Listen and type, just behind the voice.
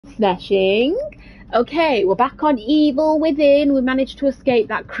smashing. Okay, we're back on Evil Within. We managed to escape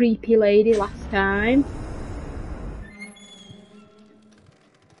that creepy lady last time.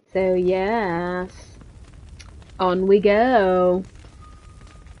 So yes, on we go.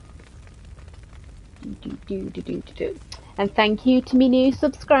 And thank you to my new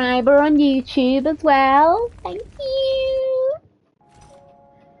subscriber on YouTube as well. Thank you.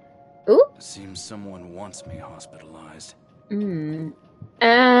 Ooh. Seems someone wants me hospitalized.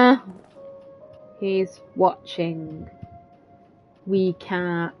 He's watching. We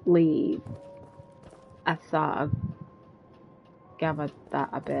can't leave. I sort of gathered that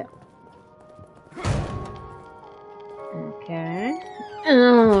a bit. Okay.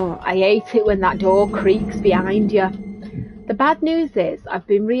 Oh, I hate it when that door creaks behind you. The bad news is I've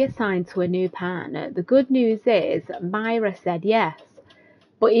been reassigned to a new partner. The good news is Myra said yes.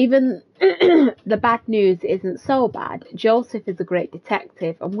 But even the bad news isn't so bad. Joseph is a great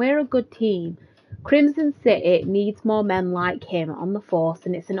detective and we're a good team. Crimson City needs more men like him on the force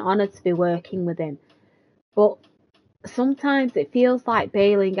and it's an honour to be working with him. But sometimes it feels like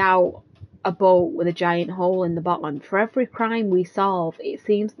bailing out a boat with a giant hole in the bottom. For every crime we solve, it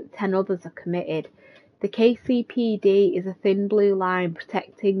seems that 10 others are committed. The KCPD is a thin blue line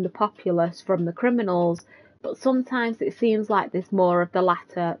protecting the populace from the criminals, but sometimes it seems like there's more of the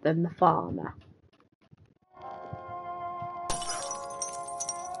latter than the former.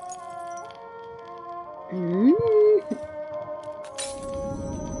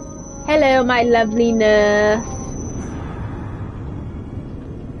 Hello, my lovely nurse.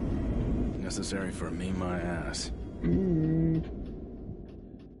 Necessary for me, my ass.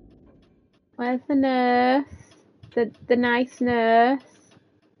 Where's the nurse? The nice nurse.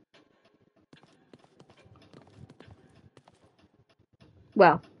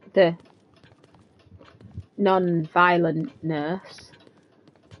 Well, the non-violent nurse.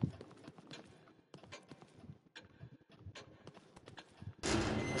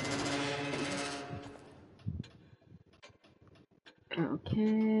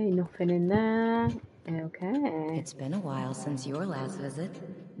 Okay, nothing in there. Okay. It's been a while since your last visit.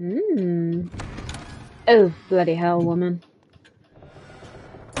 Oh, bloody hell, woman.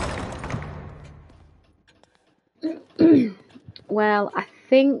 Well, I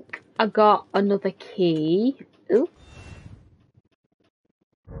think I got another key. Ooh.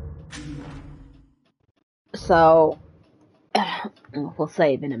 So, we'll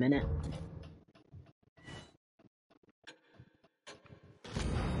save in a minute.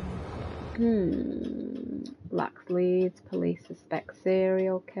 Lax leads, police suspect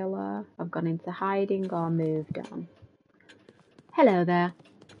serial killer. I've gone into hiding or moved on. Hello there.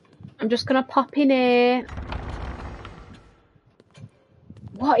 I'm just gonna pop in here.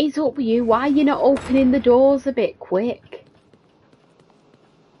 What is up with you? Why are you not opening the doors a bit quick?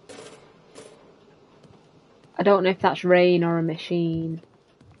 I don't know if that's rain or a machine.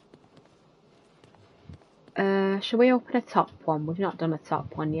 Shall we open a top one? We've not done a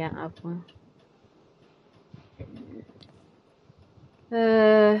top one yet, have we?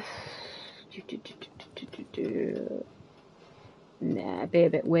 Nah, it'd be a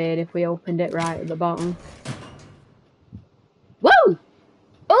bit weird if we opened it right at the bottom. Whoa!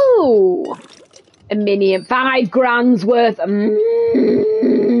 Oh! A minion, 5 grand's worth. I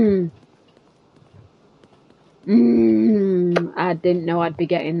didn't know I'd be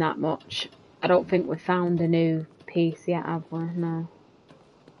getting that much. I don't think we've found a new piece yet, have we? No.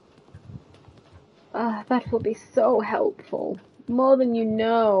 That will be so helpful. More than you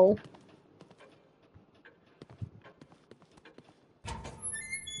know.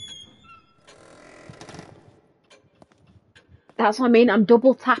 That's what I mean. I'm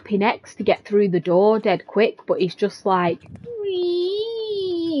double tapping X to get through the door dead quick, but he's just like...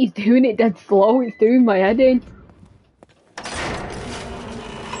 He's doing it dead slow. It's doing my head in.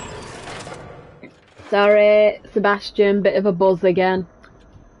 Sorry, Sebastian. Bit of a buzz again.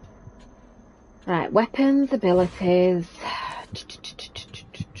 Right, weapons, abilities.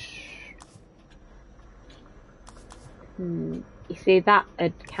 You see, that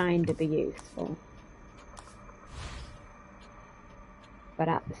would kind of be useful. But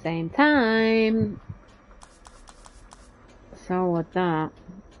at the same time, so would that.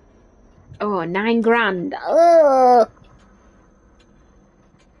 Oh, 9 grand. Ugh.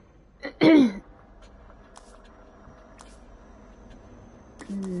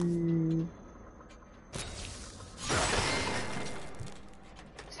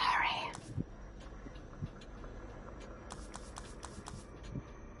 Sorry.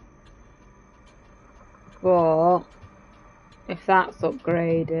 But if that's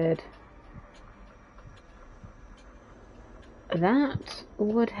upgraded, that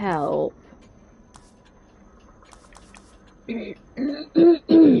would help. I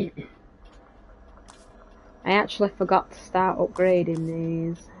actually forgot to start upgrading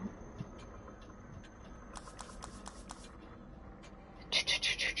these.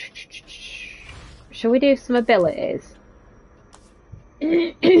 Shall we do some abilities?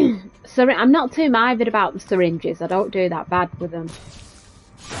 I'm not too mithered about the syringes. I don't do that bad with them.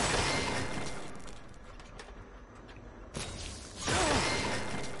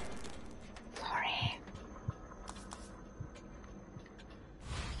 Sorry.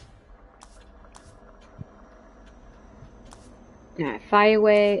 Right, fire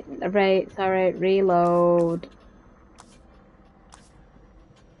rate, sorry, reload.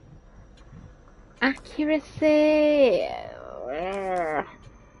 Accuracy.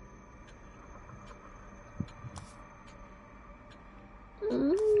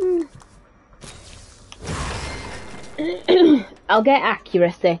 I'll get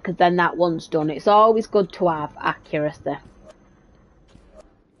accuracy because then that one's done. It's always good to have accuracy.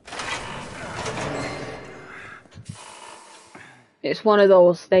 It's one of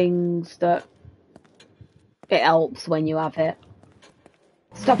those things that it helps when you have it.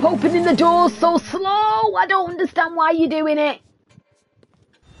 Stop opening the doors so slow! I don't understand why you're doing it.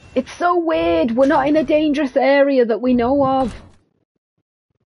 It's so weird. We're not in a dangerous area that we know of.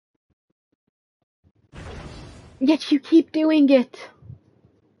 Yet you keep doing it.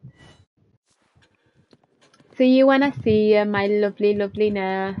 See you when I see you, my lovely, lovely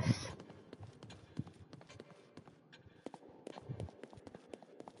nurse.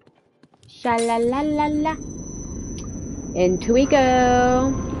 Sha-la-la-la-la. Into we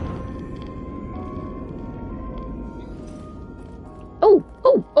go. Oh,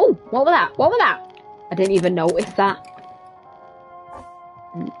 oh, oh, what was that? What was that? I didn't even notice that.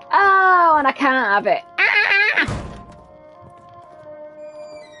 Oh, and I can't have it. Ah!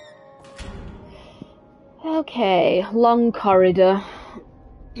 Okay, long corridor.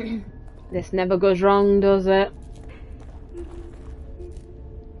 This never goes wrong, does it?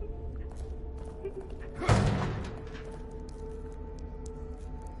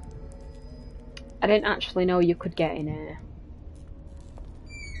 I didn't actually know you could get in here.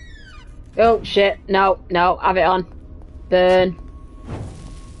 Oh shit, no, no, have it on. Burn.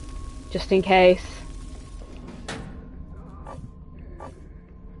 Just in case.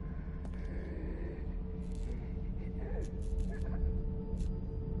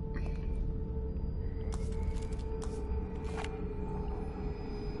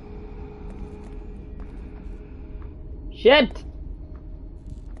 Shit!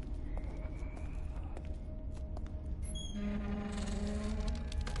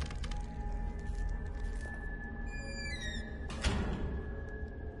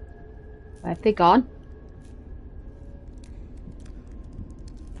 Where have they gone?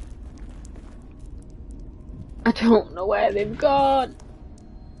 I don't know where they've gone.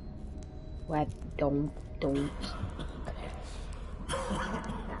 Where? Don't.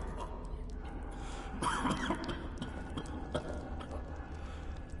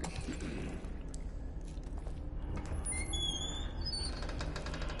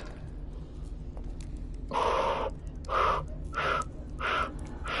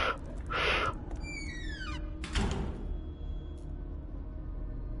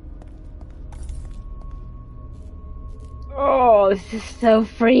 Oh, this is so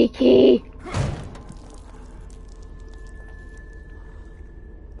freaky.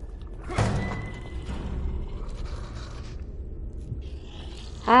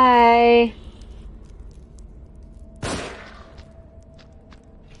 Hi.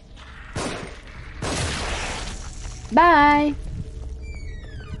 Bye.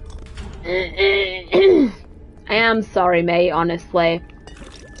 I am sorry, mate, honestly.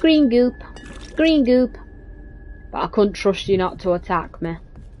 Green goop. Green goop. But I couldn't trust you not to attack me.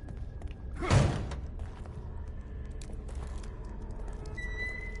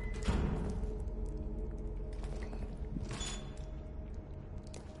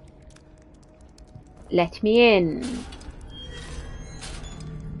 Let me in.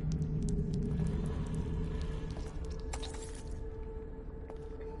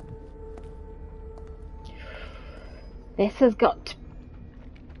 This has got to...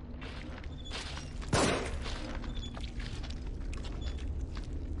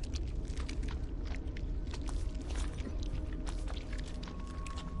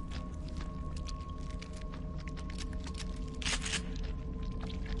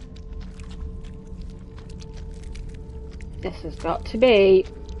 This has got to be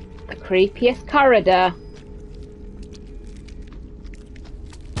the creepiest corridor.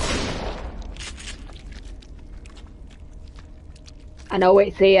 I know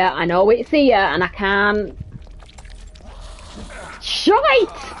it's here, and I can't... Shite!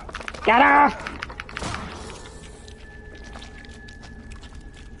 Get off!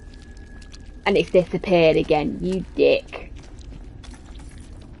 And it's disappeared again, you dick.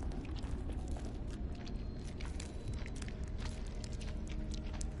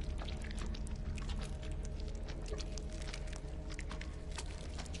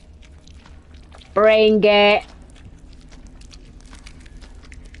 Bring it.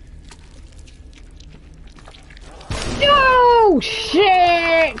 No!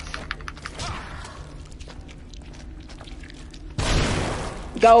 Shit!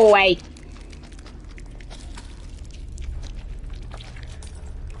 Go away.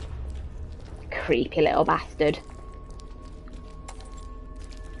 Creepy little bastard.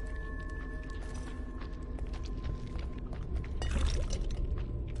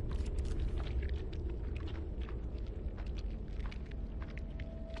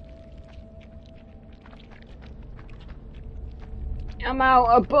 I'm out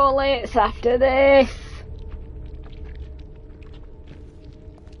of bullets after this.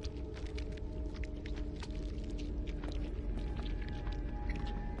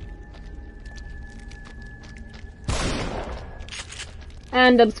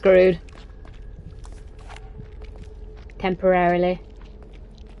 And I'm screwed. Temporarily.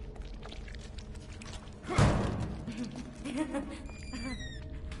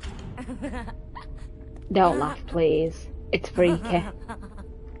 Don't laugh, please. It's freaky.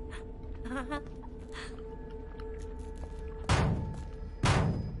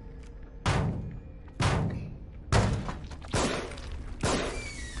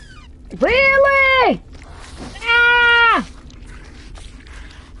 Really? Ah!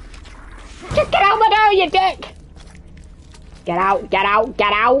 Just get out my door, you dick! Get out, get out,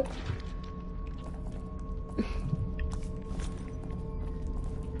 get out!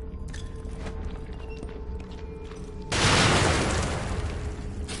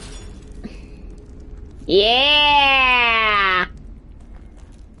 Yeah!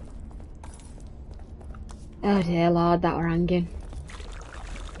 Oh dear Lord, that were hanging.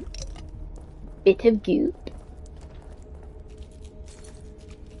 Bit of goop.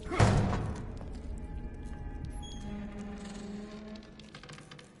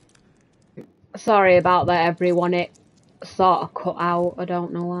 Sorry about that, everyone. It sort of cut out. I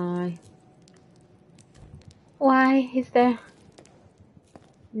don't know why. Why is there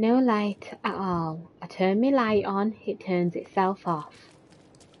no light at all? I turn my light on, it turns itself off.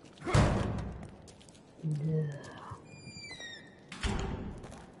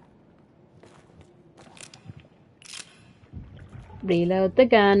 Reload the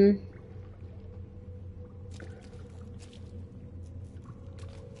gun.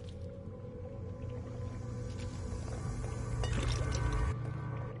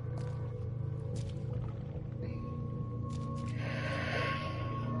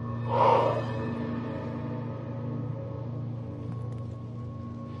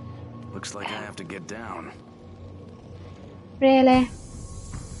 Looks like I have to get down. Really?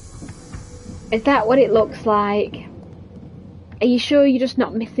 Is that what it looks like? Are you sure you're just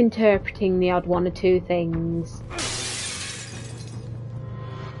not misinterpreting the odd one or two things?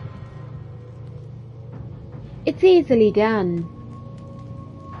 It's easily done.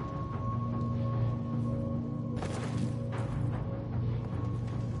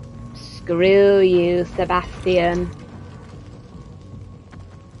 Screw you, Sebastian.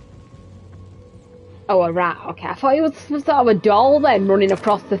 Oh, a rat. Okay, I thought it was some sort of a doll then running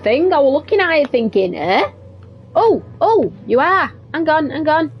across the thing. I was looking at it thinking, eh? Oh, oh, you are. Hang on, hang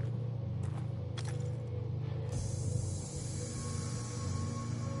on.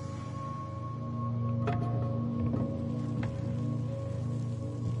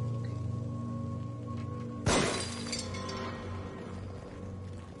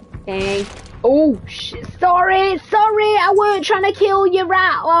 Okay. Oh, sorry, I weren't trying to kill you,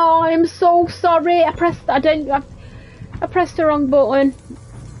 rat. Oh, I'm so sorry. I pressed the wrong button.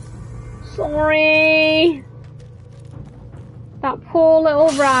 Sorry. That poor little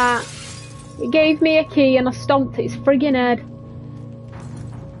rat. It gave me a key and I stomped its friggin' head.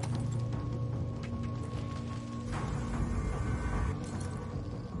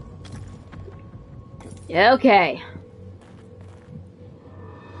 Okay.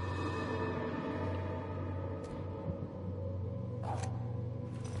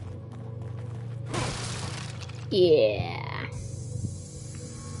 Yeah.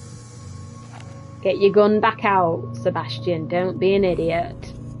 Get your gun back out, Sebastian. Don't be an idiot.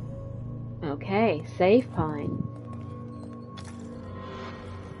 Okay, save point.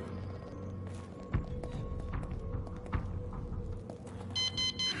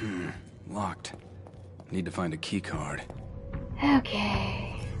 Locked. Need to find a key card.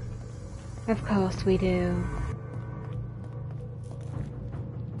 Okay. Of course we do.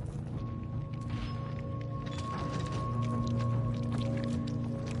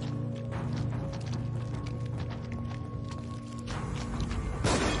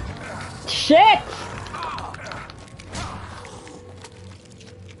 Shit!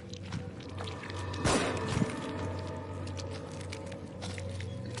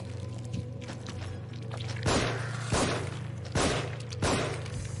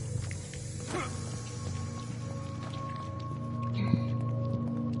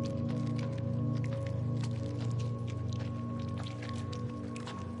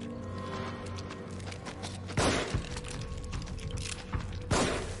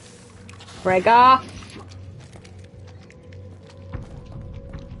 Break off.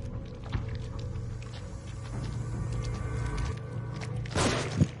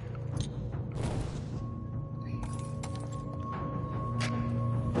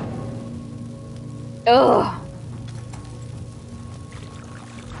 Ugh.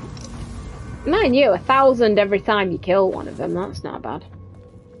 Mind you, 1,000 every time you kill one of them. That's not bad.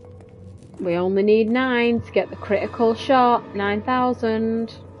 We only need 9 to get the critical shot.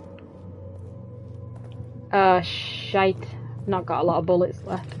 9,000. Shite. Not got a lot of bullets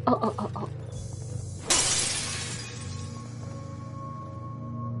left. Oh.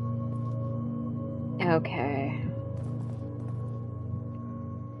 Okay.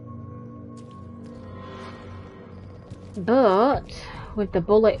 But with the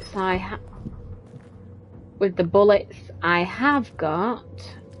bullets I have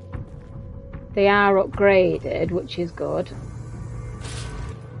got, they are upgraded, which is good.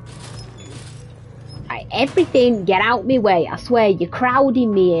 Everything, get out me way. I swear, you're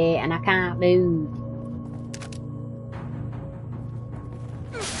crowding me here and I can't move.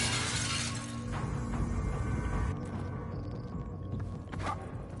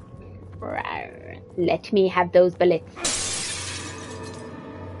 Right. Let me have those bullets.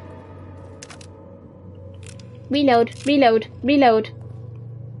 Reload, reload, reload.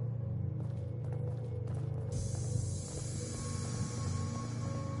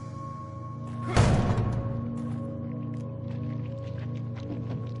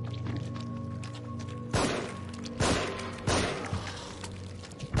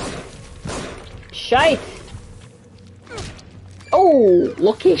 Shite! Oh,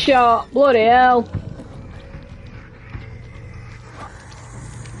 lucky shot! Bloody hell!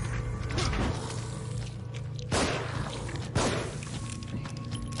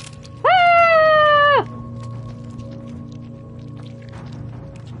 Ah!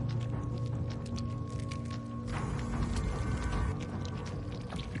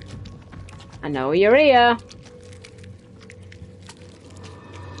 I know you're here.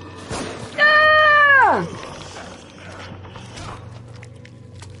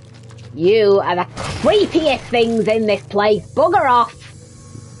 You are the creepiest things in this place. Bugger off.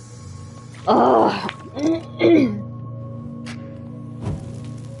 Oh.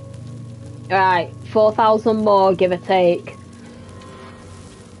 Right, 4,000 more, give or take.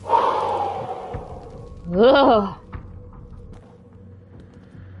 Ugh.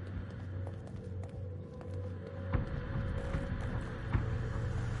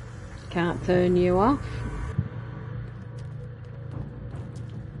 Can't turn you off.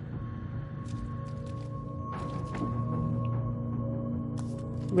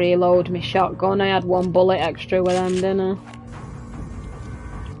 Reload my shotgun. I had 1 bullet extra with them, didn't I?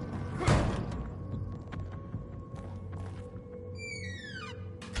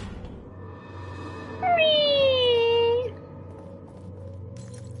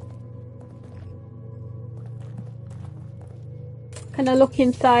 Can I look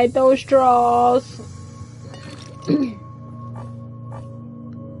inside those drawers?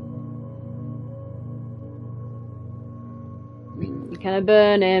 Can I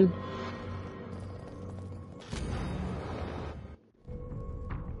burn him?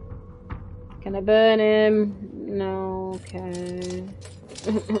 Can I burn him? No, okay.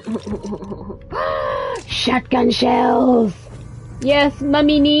 Shotgun shells! Yes,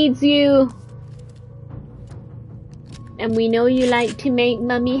 Mummy needs you. And we know you like to make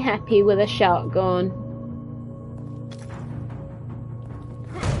Mummy happy with a shotgun.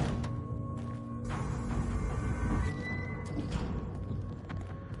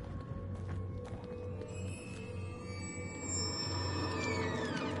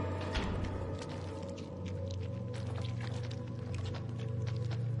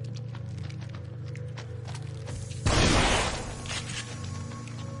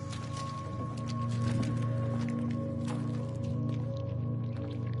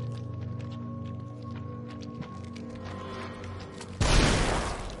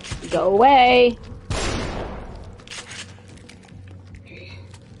 Go away.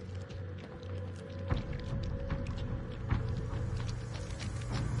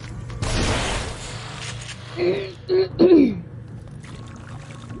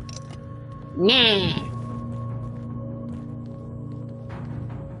 Nah.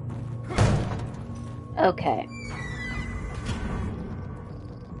 Okay.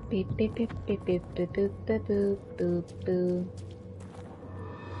 Beep beep beep beep beep beep boop boop boop boop boop.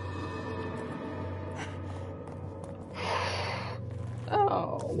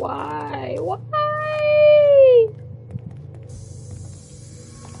 Oh, why? Why?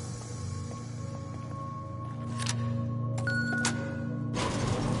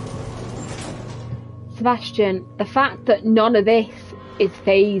 Sebastian, the fact that none of this is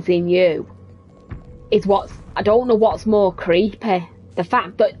phasing you is what's, I don't know what's more creepy. The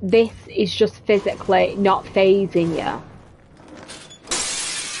fact that this is just physically not phasing you,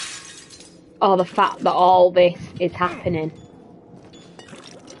 or the fact that all this is happening.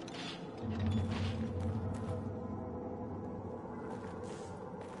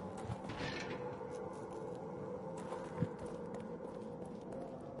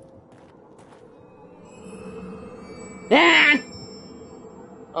 Ah!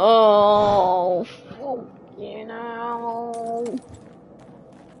 Oh, you know.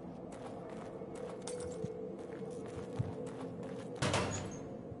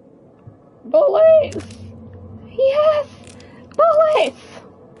 Bullets! Yes! Bullets!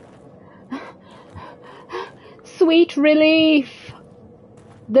 Sweet relief!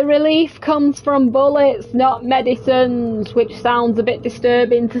 The relief comes from bullets, not medicines, which sounds a bit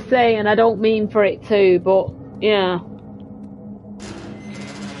disturbing to say, and I don't mean for it to, but yeah.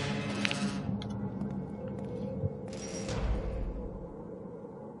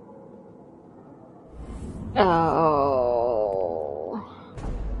 Oh.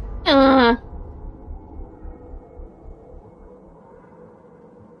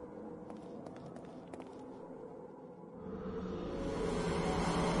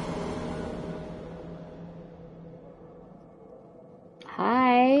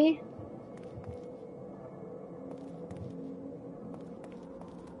 Hi.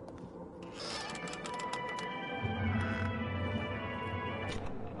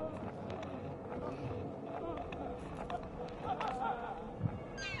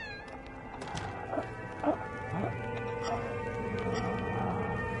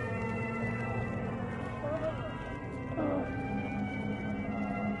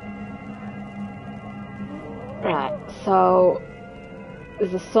 Right, so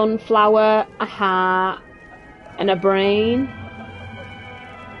there's a sunflower, a heart, and a brain.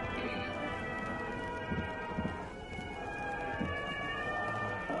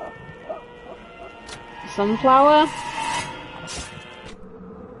 Sunflower.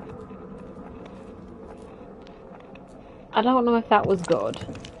 I don't know if that was good.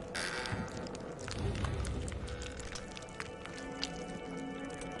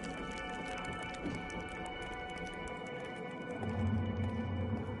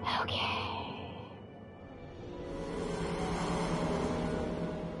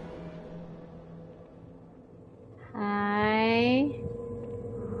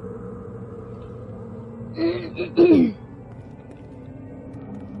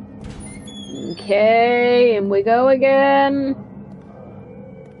 Okay, and we go again.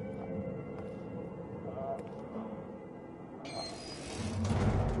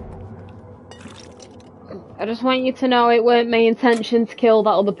 I just want you to know it weren't my intention to kill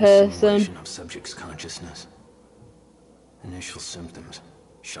that other person. Of subject's consciousness. Initial symptoms: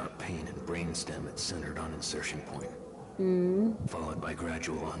 sharp pain and brainstem that's centered on insertion point. Followed by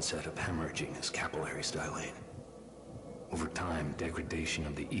gradual onset of hemorrhaging as capillaries dilate. Over time, degradation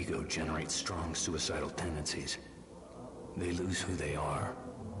of the ego generates strong suicidal tendencies. They lose who they are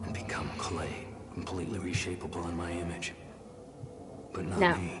and become clay, completely reshapeable in my image. But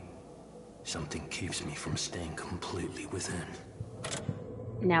not me. Something keeps me from staying completely within.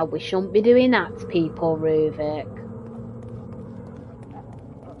 Now, we shouldn't be doing that to people, Ruvik.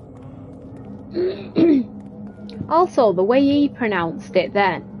 Also, the way he pronounced it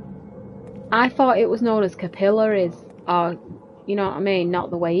then, I thought it was known as capillaries, or, you know what I mean, not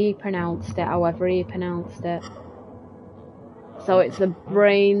the way he pronounced it, however he pronounced it. So it's a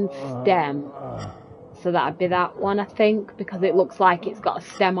brain stem, so that'd be that one, I think, because it looks like it's got a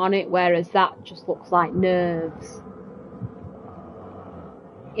stem on it, whereas that just looks like nerves.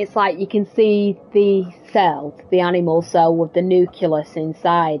 It's like you can see the cell, the animal cell with the nucleus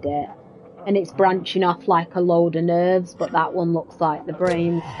inside it, and it's branching off like a load of nerves, but that one looks like the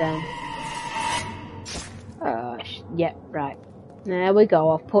brain stem. Yeah, right. There we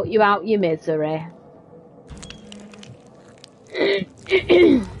go. I've put you out your misery.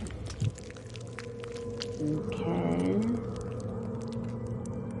 Okay.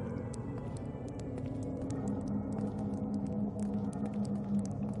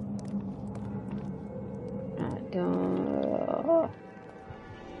 Right, don't...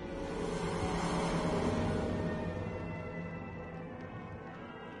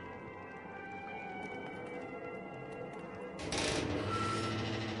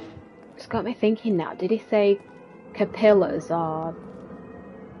 It's got me thinking now. Did he say capillas or...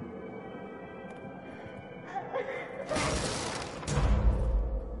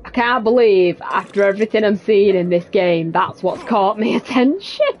 I can't believe, after everything I'm seeing in this game, that's what's caught me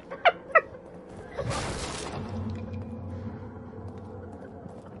attention.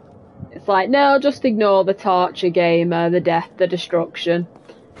 It's like, no, just ignore the torture gamer, the death, the destruction.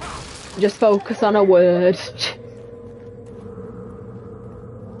 Just focus on a word.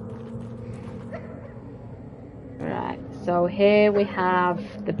 Right, so here we have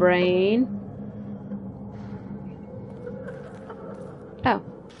the brain. Oh.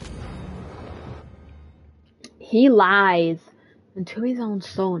 He lies, and to his own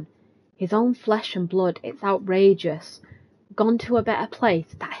son, his own flesh and blood. It's outrageous. Gone to a better place.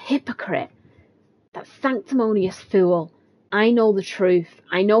 That hypocrite. That sanctimonious fool. I know the truth.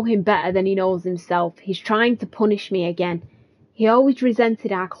 I know him better than he knows himself. He's trying to punish me again. He always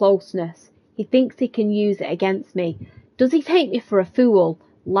resented our closeness. He thinks he can use it against me. Does he take me for a fool?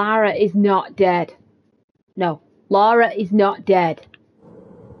 Lara is not dead. No, Lara is not dead.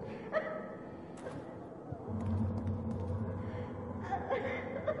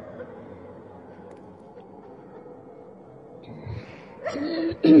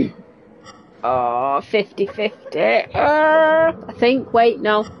 Oh, 50-50. I think. Wait,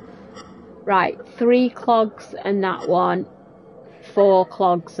 no. Right, 3 clogs and that one. 4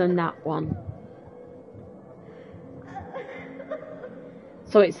 clogs and that one.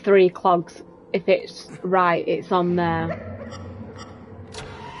 So it's 3 clogs. If it's right, it's on there.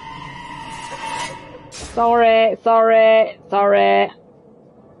 Sorry.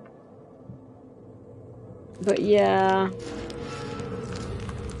 But yeah.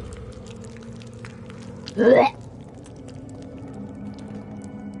 Blech.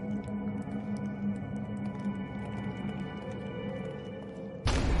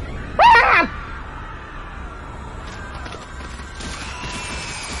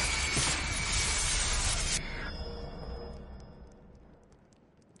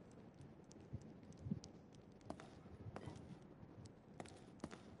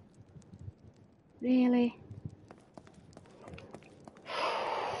 Really?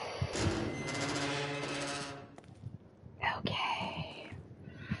 Okay.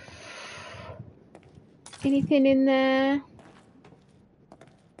 Anything in there?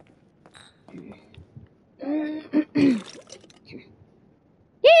 Yay!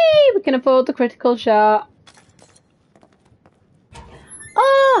 We can afford the critical shot.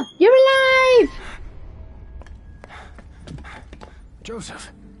 Oh, you're alive!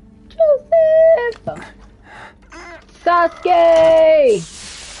 Joseph! Sasuke!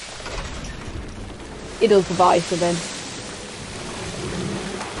 He does the voice of him.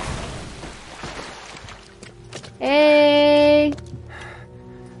 Hey!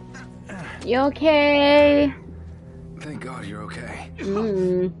 You okay? Thank God you're okay. I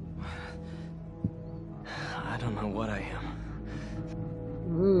don't know what I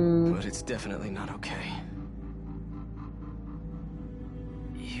am. But it's definitely not okay.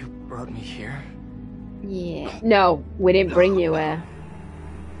 You brought me here? Yeah. No, we didn't bring you here.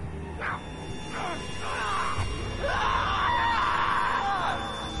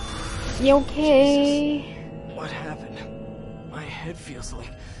 You okay? What happened? My head feels like...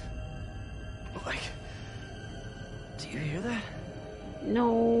 Do you hear that?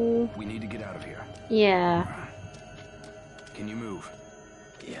 No. We need to get out of here. Yeah. Can you move?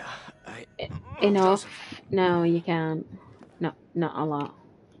 Yeah, Enough. No, you can't. No, not a lot.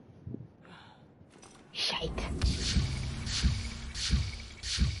 Shite.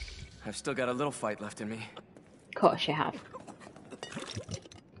 I've still got a little fight left in me. Of course you have.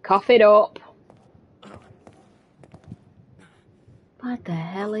 Cough it up. What the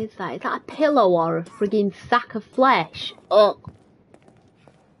hell is that? Is that a pillow or a friggin' sack of flesh? Ugh.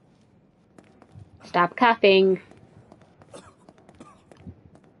 Stop coughing.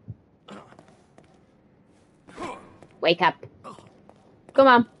 Wake up. Come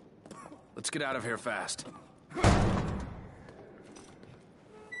on. Let's get out of here fast.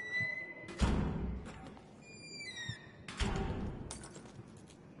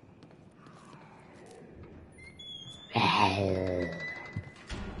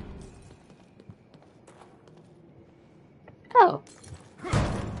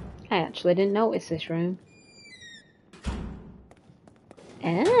 I actually didn't notice this room.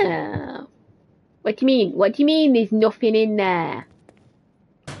 Oh. What do you mean? What do you mean there's nothing in there?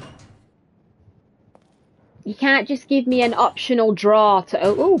 You can't just give me an optional draw to...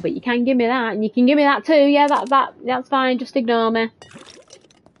 Oh, but you can give me that. And you can give me that too. Yeah, that's fine. Just ignore me.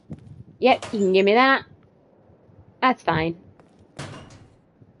 Yep, you can give me that. That's fine.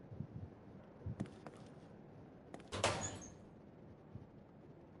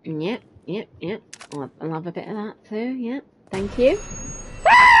 Yep. I'll have a bit of that too. Yep. Thank you.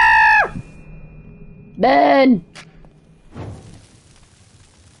 Ah! Burn!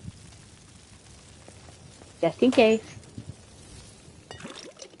 Just in case.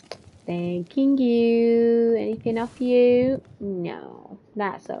 Thanking you. Anything off you? No,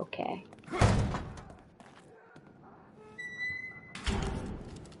 that's okay.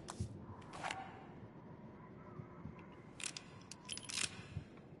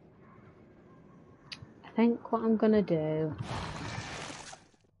 I think what I'm gonna do...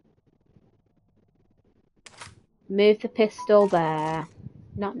 Move the pistol there.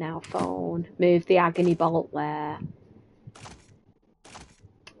 Not now, phone. Move the agony bolt there.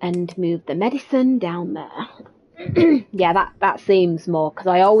 And move the medicine down there. Yeah, that seems more, because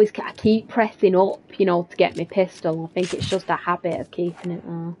I keep pressing up, you know, to get my pistol. I think it's just a habit of keeping it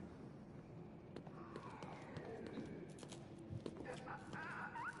there.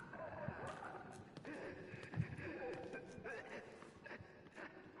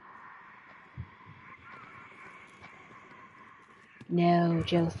 No,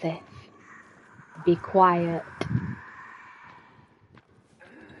 Joseph. Be quiet.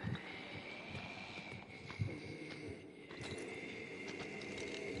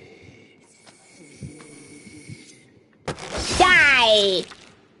 Die!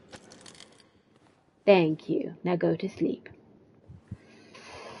 Thank you. Now go to sleep.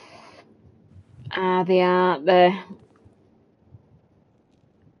 Ah, they are there.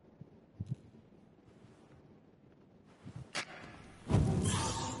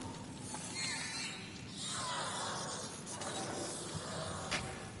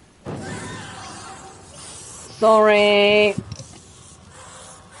 Sorry.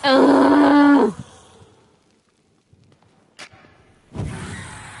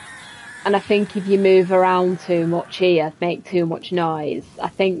 And I think if you move around too much here, make too much noise, I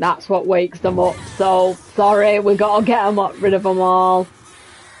think that's what wakes them up. So, sorry, we gotta get rid of them all.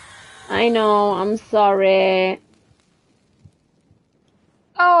 I know, I'm sorry.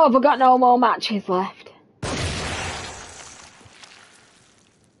 Oh, I've got no more matches left.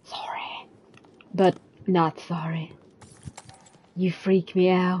 Sorry. But not sorry. You freak me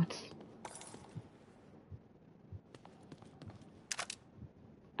out.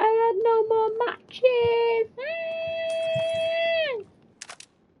 I had no more matches.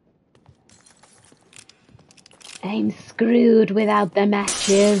 I'm screwed without the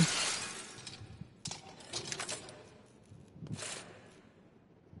matches.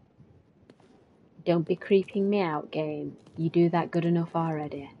 Don't be creeping me out, game. You do that good enough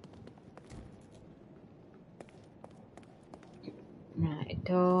already. Right,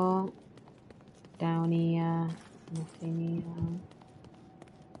 door. Down here. Nothing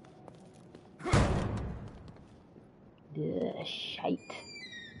here. Ugh, shite.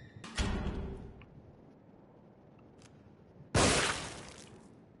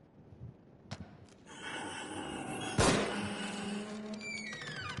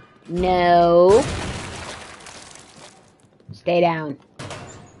 No. Stay down.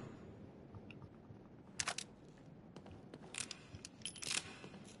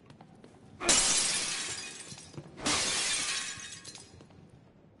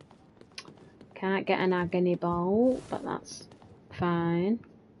 Can't get an agony bolt, but that's fine.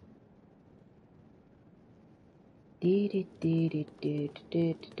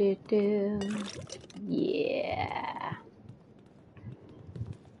 Yeah.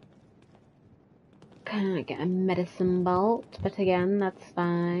 Can't get a medicine bolt, but again, that's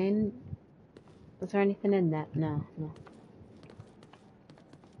fine. Was there anything in there? No.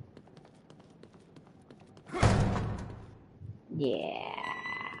 Yeah.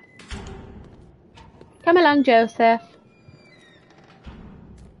 Come along, Joseph.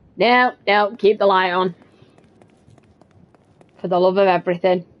 No, keep the light on. For the love of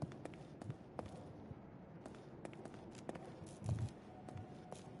everything.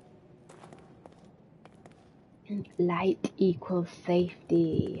 Light equals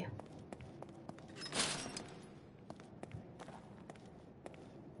safety.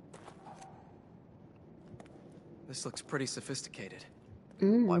 This looks pretty sophisticated.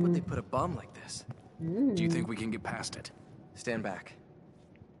 Why would they put a bomb like this? Do you think we can get past it? Stand back.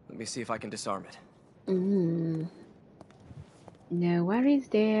 Let me see if I can disarm it. No worries,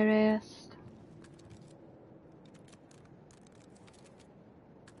 dearest.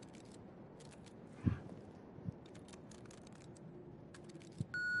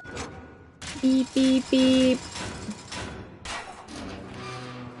 Beep, beep, beep.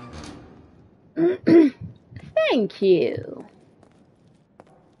 Thank you.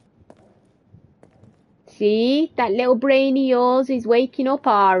 See, that little brain of yours is waking up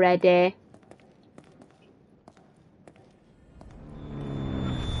already.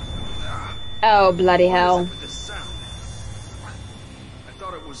 Oh, bloody hell. What is it with this sound? I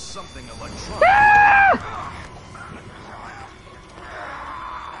thought it was something electronic. Ah!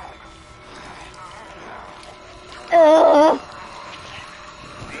 Ugh.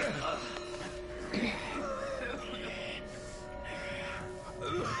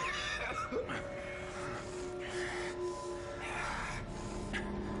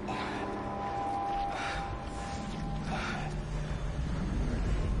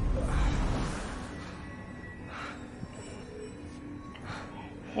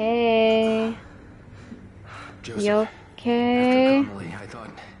 Hey. Joseph, You okay? after Connolly, I thought...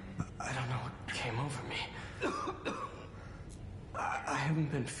 I don't know what came over me. I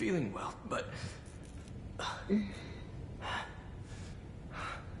haven't been feeling well, but...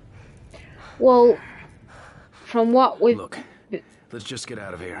 Well, from what we've... Look, let's just get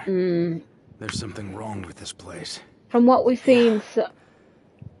out of here. There's something wrong with this place. From what we've seen...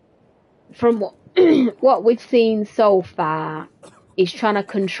 From what we've seen so far, he's trying to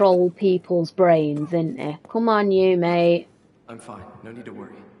control people's brains, isn't he? Come on, you, mate. I'm fine. No need to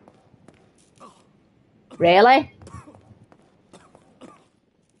worry. Really?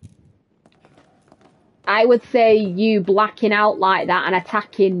 I would say you blacking out like that and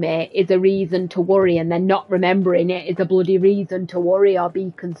attacking me is a reason to worry, and then not remembering it is a bloody reason to worry or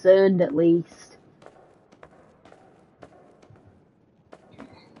be concerned at least.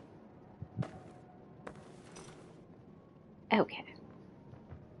 Okay.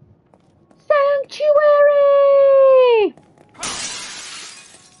 Sanctuary!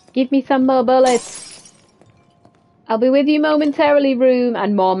 Give me some more bullets. I'll be with you momentarily, room.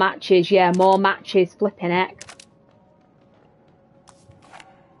 And more matches. Yeah, more matches. Flipping heck.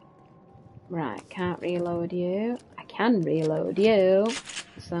 Right, can't reload you. I can reload you.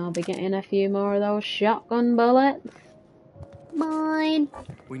 So I'll be getting a few more of those shotgun bullets. Mine.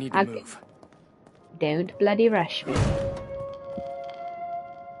 We need to move. Don't bloody rush me.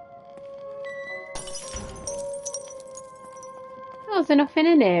 There's nothing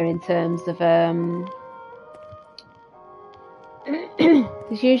in here in terms of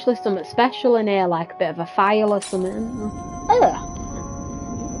there's usually something special in here, like a bit of a file or something. Ugh.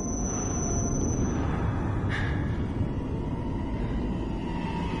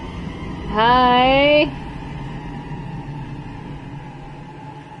 Hi.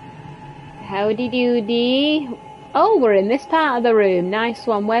 Howdy doody. Oh, we're in this part of the room. Nice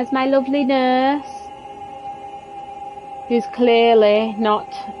one. Where's my lovely nurse? Who's clearly not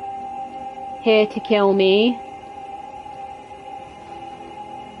here to kill me.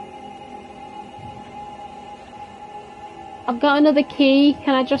 I've got another key.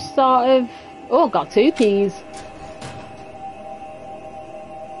 Can I just sort of... Oh, I've got 2 keys.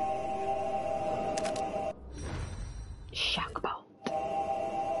 Shock bolt.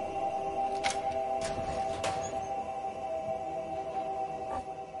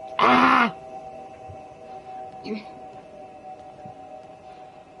 Ah!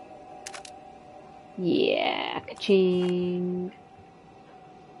 Yeah, ka-ching.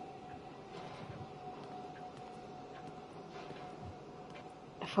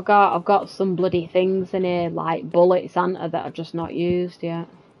 I forgot I've got some bloody things in here, like bullets and that I've just not used yet.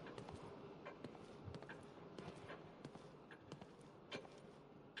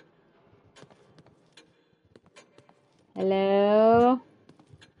 Hello?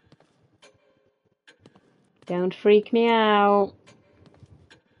 Don't freak me out.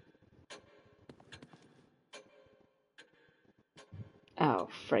 Oh,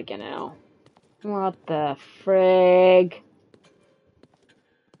 friggin' hell. What the frig?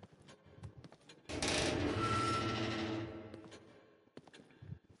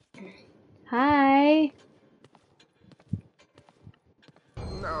 Hi.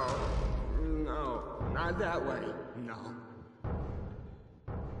 No, not that way. No.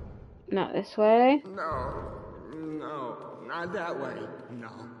 Not this way. No, not that way. No.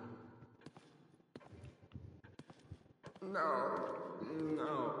 No,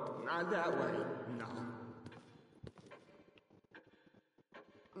 not that way. No.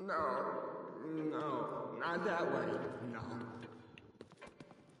 No, not that way. No.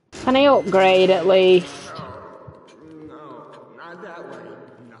 Can I upgrade at least? No, not that way.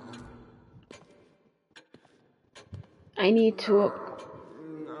 No. I need to No,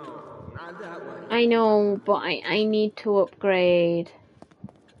 not that way. I know, but I need to upgrade.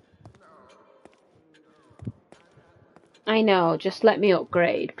 I know, just let me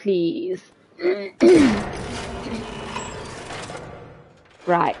upgrade, please.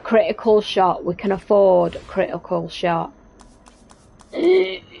 Right, critical shot. We can afford critical shot.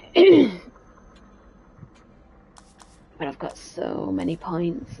 But I've got so many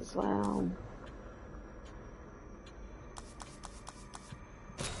points as well.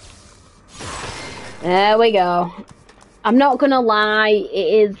 There we go. I'm not gonna lie,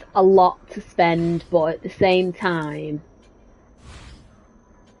 it is a lot to spend, but at the same time,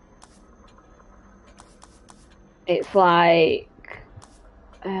 it's like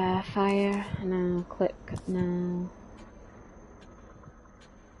fire, no, click, no.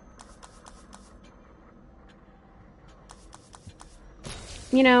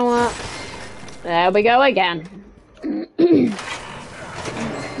 You know what? There we go again.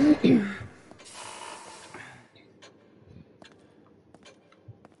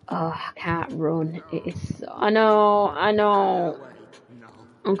 Oh, I can't run. It is. I know.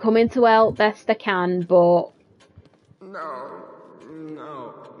 I'm coming to help best I can, but No,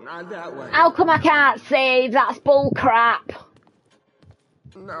 not that way. how come I can't save? That's bull crap.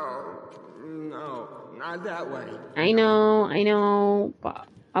 No, not that way. I know, but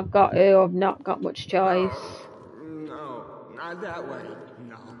I've got to. I've not got much choice. No, not that way.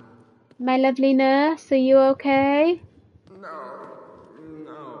 No. My lovely nurse, are you okay? No,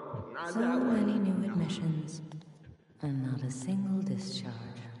 not So that way. many new admissions, and not a single discharge.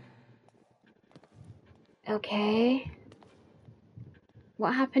 Okay.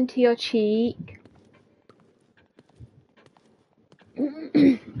 What happened to your cheek?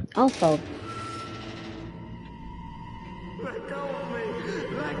 Also. Let go of me!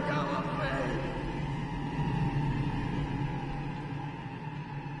 Let go of me!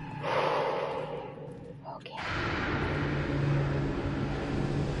 Okay.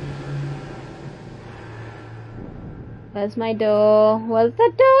 Where's my door? Where's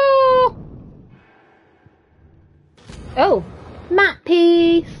the door? Oh, map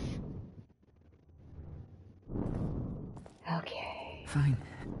piece. Okay. Fine.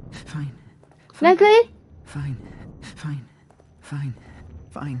 Leslie? Fine.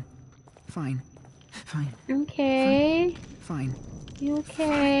 Okay. Fine. You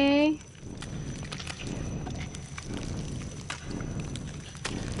okay?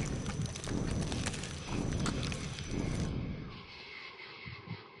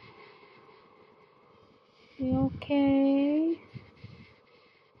 You okay?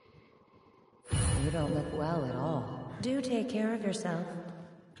 You don't look well at all. Do take care of yourself.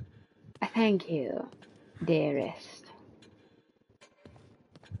 Thank you, dearest.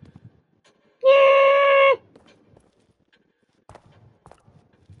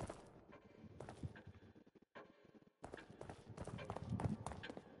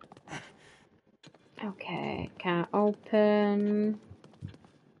 Okay, can't open.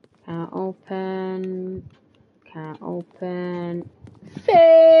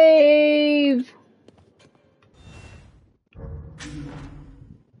 Save!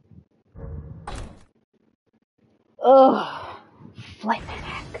 Ugh, flipping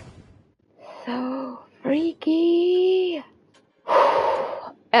heck. So freaky.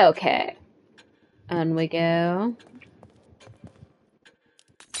 Okay, on we go.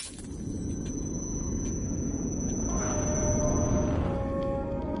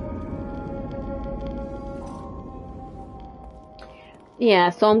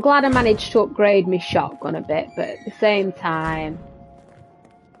 Yeah, so I'm glad I managed to upgrade my shotgun a bit, but at the same time,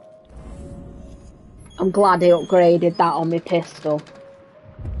 I'm glad I upgraded that on my pistol.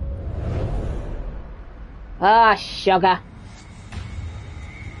 Ah, sugar.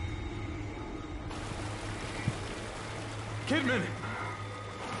 Kidman!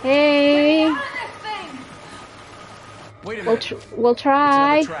 Hey, Wait a minute. we'll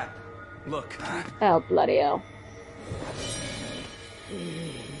try. It's another trap. Look. Oh, bloody hell.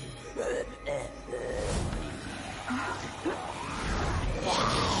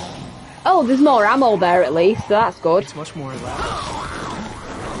 Oh, there's more ammo there at least, so that's good. It's much more elaborate.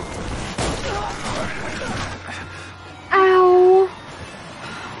 Ow!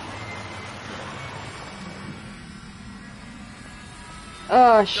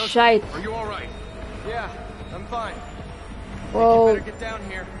 Oh, shite. Are you alright? Yeah, I'm fine. Whoa. You better get down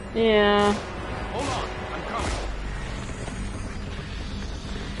here. Yeah. Hold on, I'm coming.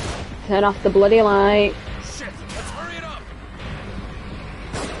 Turn off the bloody light. Shit, let's hurry it up.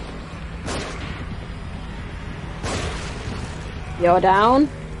 You're down.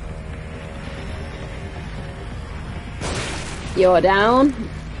 You're down.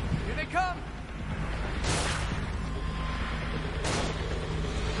 Here they come.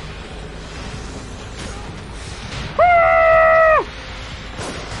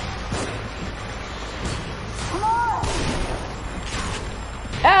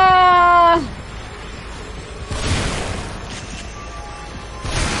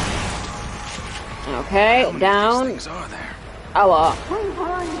 Okay, How many down. of these things are there? A lot.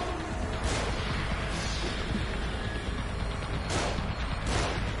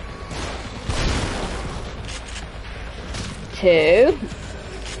 Two.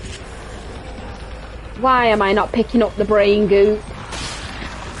 Why am I not picking up the brain goop?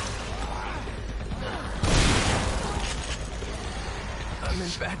 I'm in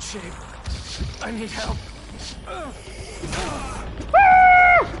bad shape. I need help.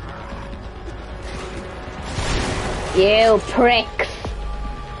 You pricks.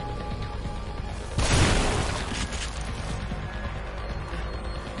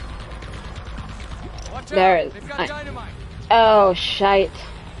 Watch There out. is. They've got dynamite. Oh, shite.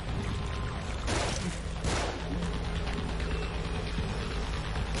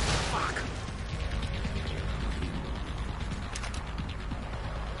 Fuck.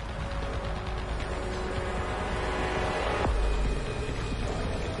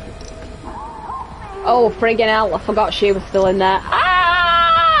 Oh, friggin' hell, I forgot she was still in there.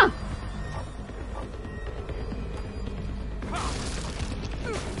 Ah!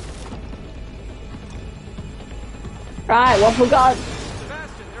 Right, what have we got?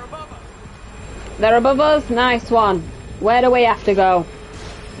 Sebastian, they're above us. They're above us? Nice one. Where do we have to go?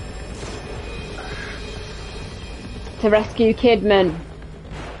 To rescue Kidman.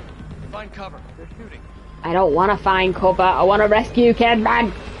 Find cover. They're shooting. I don't want to find cover. I want to rescue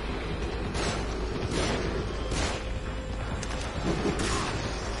Kidman.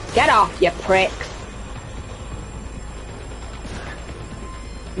 Get off, you pricks.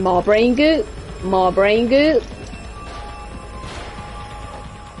 More brain goop. More brain goop.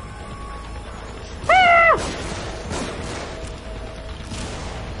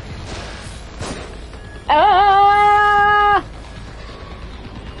 Ah!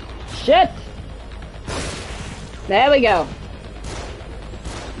 Shit. There we go.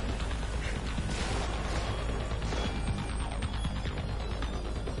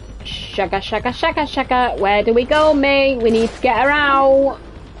 Shaka, shaka, shaka, shaka. Where do we go, mate? We need to get her out.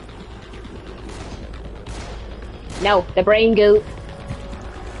 No, the brain goop.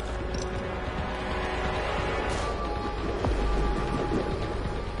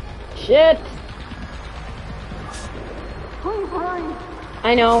 Shit.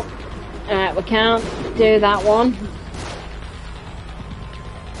 I know. Alright, we can't do that one.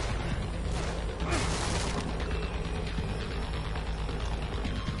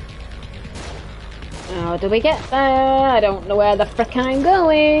 How do we get there? I don't know where the frick I'm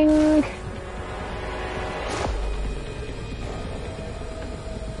going.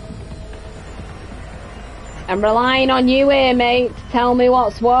 I'm relying on you here, mate, to tell me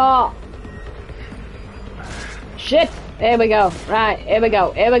what's what. Shit! Here we go. Right, here we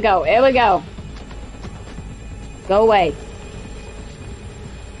go, here we go, here we go. Go away.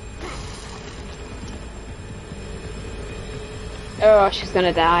 Oh, she's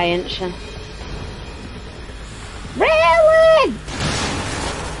gonna die, isn't she? Really?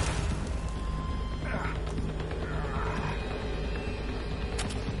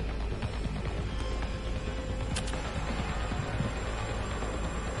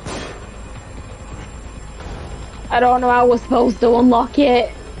 I don't know how we're supposed to unlock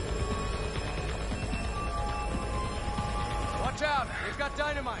it. Watch out. They've got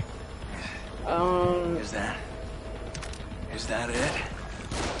dynamite. Is that it?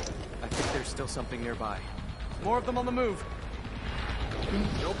 I think there's still something nearby. More of them on the move.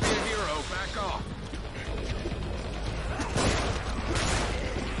 Don't be a hero. Back off.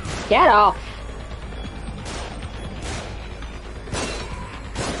 Get off.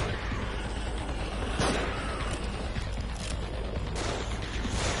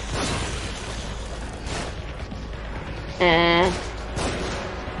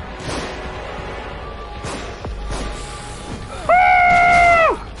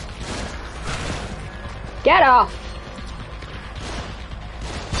 Get off.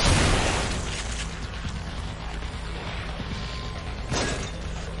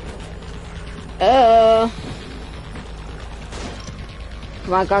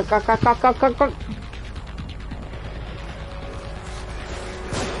 Come on, go, go, go, go, go, go, go.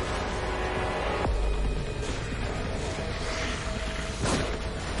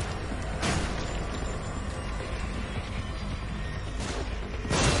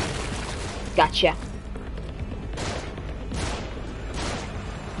 Gotcha.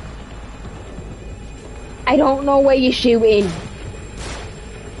 I don't know where you're shooting.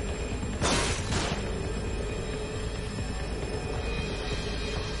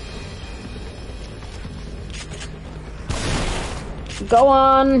 Go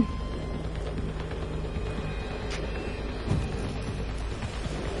on.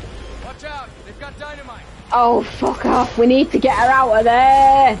 Watch out! They've got dynamite! Oh, fuck off. We need to get her out of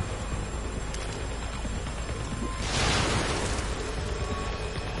there.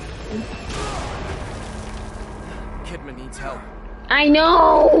 Kidman needs help. I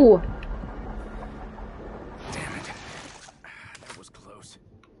know. Damn it. That was close.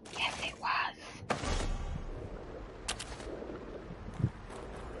 Yes, it was.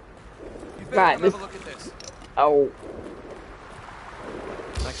 You better Right, come have a look at this. Oh.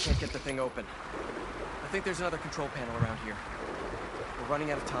 I can't get the thing open. I think there's another control panel around here. We're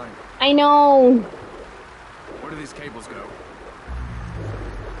running out of time. I know. Where do these cables go?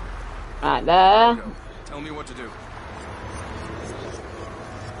 Right there. Go. Tell me what to do.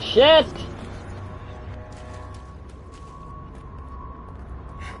 Shit.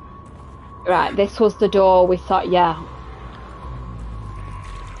 Right, this was the door we thought, yeah.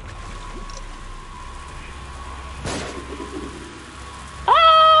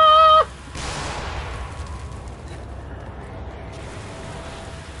 Ah!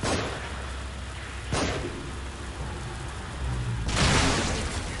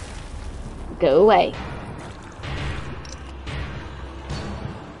 Go away.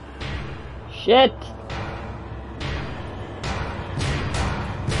 Shit.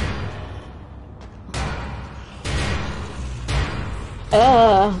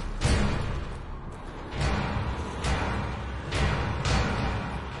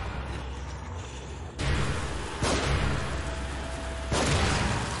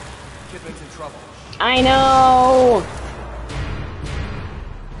 Kidman's in trouble. I know.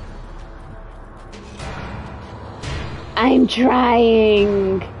 I'm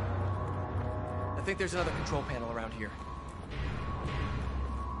trying. I think there's another control panel around here.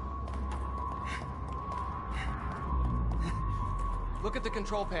 Look at the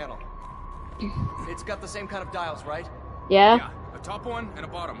control panel. It's got the same kind of dials, right? Yeah? Yeah, a top one and a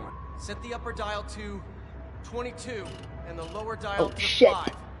bottom one. Set the upper dial to 22 and the lower dial to shit.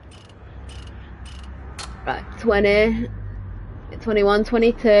 5. Right, 20, 21,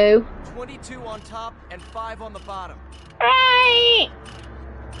 22. 22 on top and 5 on the bottom. Right!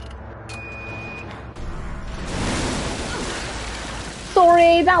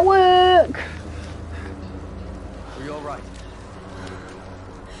 Sorry, that worked. Are you alright?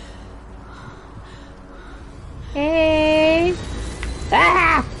 Hey.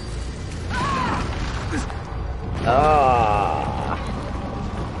 Ah!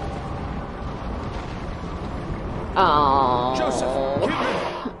 Oh. Joseph!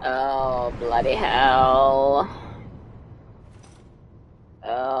 Oh, bloody hell.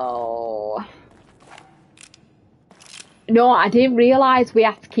 Oh. No, I didn't realise we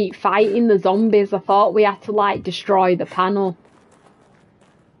had to keep fighting the zombies. I thought we had to, like, destroy the panel.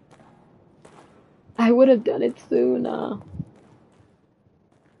 I would have done it sooner.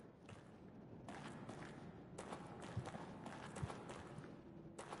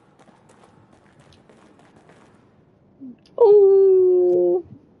 Ooh.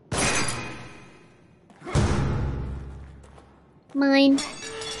 Mine.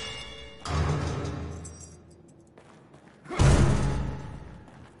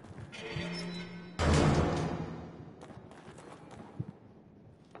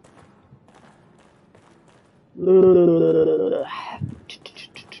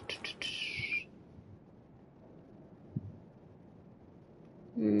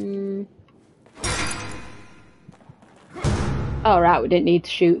 Alright, we didn't need to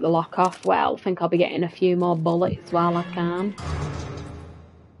shoot the lock off. Well, I think I'll be getting a few more bullets while I can.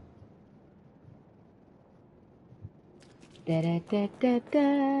 Da da da da da.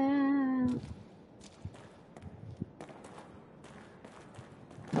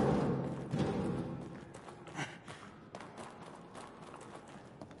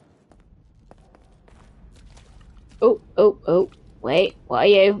 Oh, wait, what are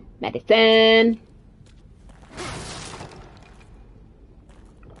you? Medicine!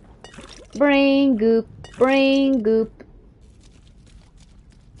 Brain goop, brain goop.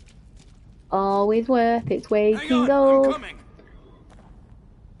 Always worth its weight in gold. I'm coming.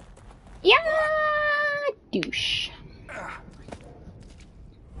 Yeah, douche.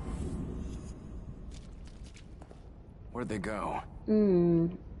 Where'd they go?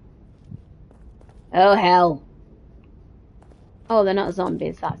 Oh, hell. Oh, they're not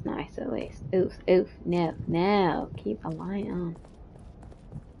zombies. That's nice at least. Oof, oof. No, no. Keep the light on.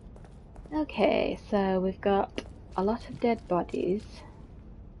 Okay, so we've got a lot of dead bodies.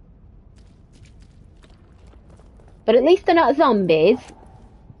 But at least they're not zombies.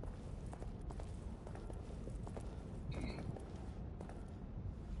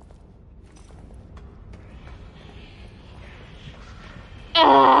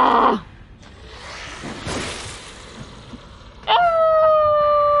 Ah!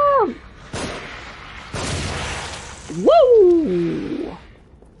 Ah! Woo!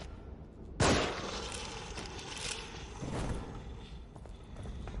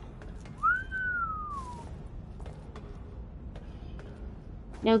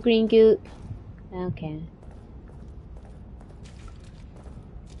 No green goop. Okay.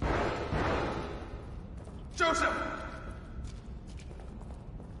 Joseph!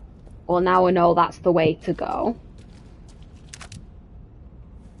 Well, now I know that's the way to go.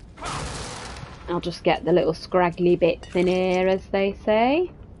 I'll just get the little scraggly bits in here, as they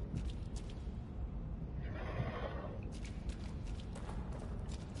say.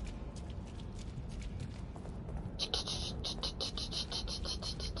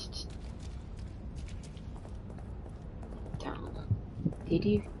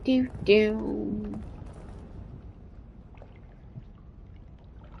 Do-do-do-do.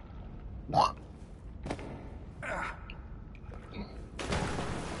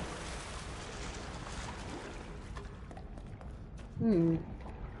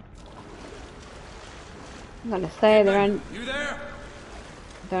 I'm gonna say there ain't. You there?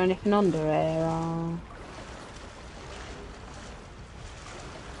 Is there anything under here or...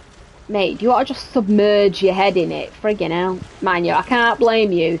 Mate, do you want to just submerge your head in it? Friggin' hell. Mind you, I can't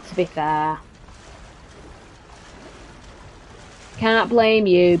blame you, to be fair. Can't blame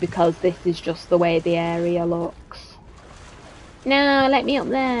you because this is just the way the area looks. No, let me up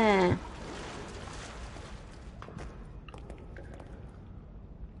there.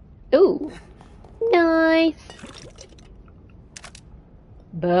 Ooh. Nice.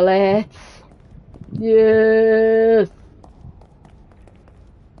 Bullets. Yes.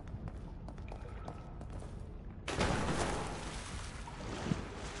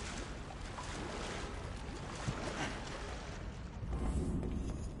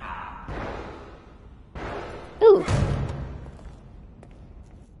 Ooh.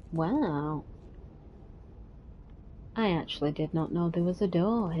 Wow. I actually did not know there was a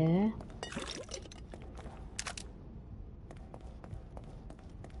door here.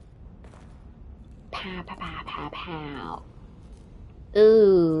 Pow, pow, pow, pow, pow.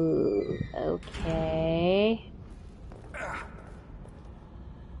 Ooh, okay.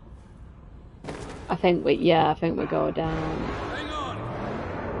 I think we go down. Hang on!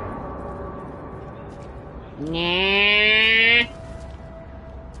 Nah.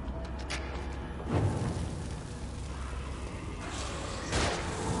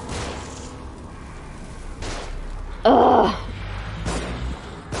 Ugh.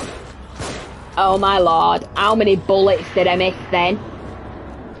 Oh my lord, how many bullets did I miss then?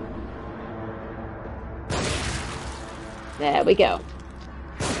 There we go.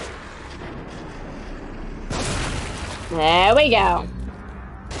 There we go.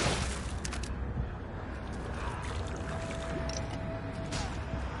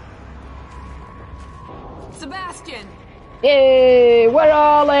 Sebastian! Yay, we're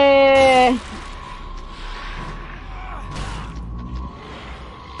all in.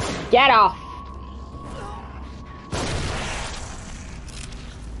 Get off.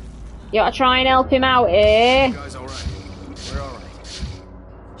 You gotta try and help him out here. You guys alright? We're alright.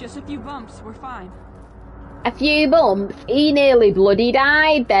 Just a few bumps, we're fine. A few bumps? He nearly bloody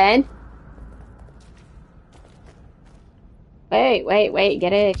died then. Wait,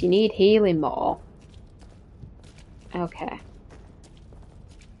 get it if you need healing more. Okay.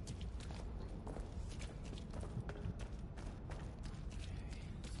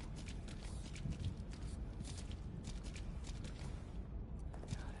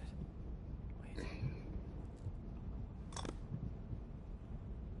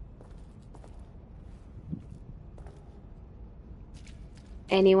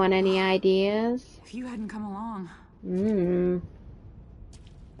 Anyone any ideas? If you hadn't come along.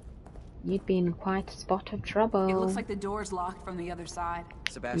 You'd be in quite a spot of trouble. It looks like the door's locked from the other side.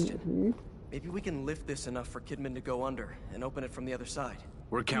 Sebastian, maybe we can lift this enough for Kidman to go under and open it from the other side.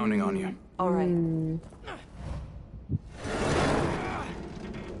 We're counting on you. All right.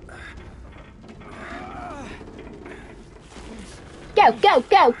 Go, go,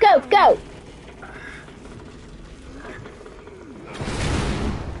 go, go, go!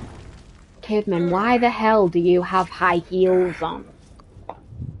 Kidman, why the hell do you have high heels on?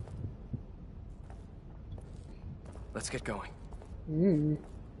 Let's get going.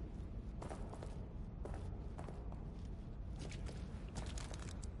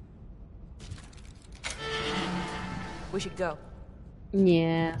 We should go.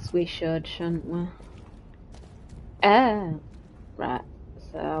 Yes, we should, shouldn't we? Oh, right.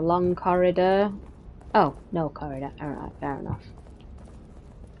 So, long corridor. Oh, no corridor. Alright, fair enough.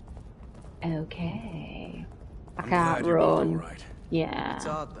 Okay. I can't run. Right. Yeah. It's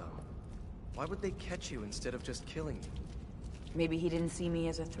odd, though. Why would they catch you instead of just killing you? Maybe he didn't see me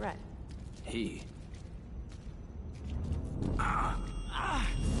as a threat. He.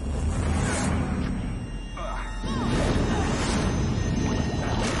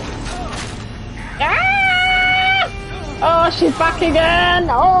 Oh, she's back again!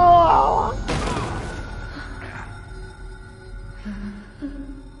 Oh!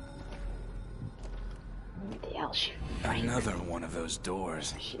 What the hell, she freaks. Another one of those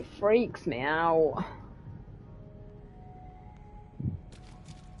doors. She freaks me out.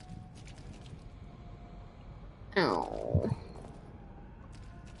 Oh.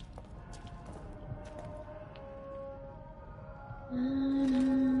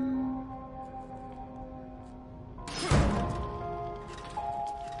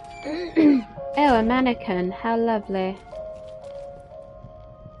 Oh, a mannequin. How lovely.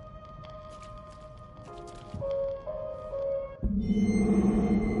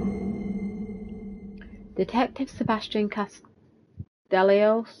 Detective Sebastian Castanat.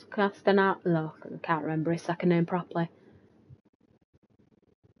 Look, I can't remember his second name properly.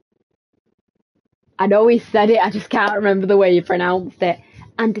 I know he said it, I just can't remember the way he pronounced it.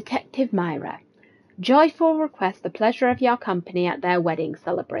 And Detective Myra. Joyful request the pleasure of your company at their wedding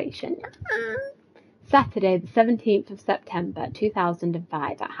celebration. Saturday, the 17th of September,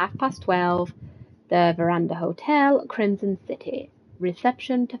 2005, at 12:30, the Veranda Hotel, Crimson City.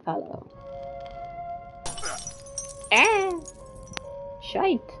 Reception to follow.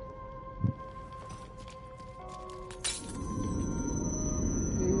 Shite.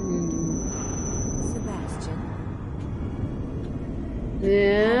 Sebastian,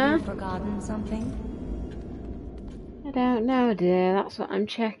 Yeah? have you forgotten something? I don't know, dear. That's what I'm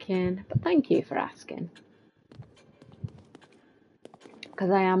checking. But thank you for asking. Because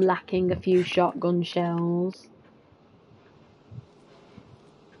I am lacking a few shotgun shells.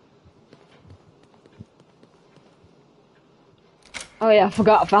 Oh yeah, I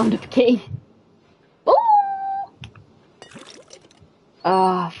forgot I found a key. Ooh!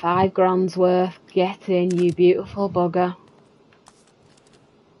 Ah, £5 worth. Get in, you beautiful bugger.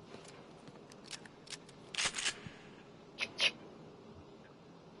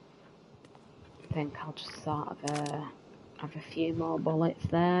 I think I'll just sort of have a few more bullets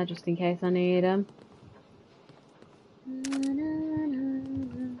there, just in case I need them.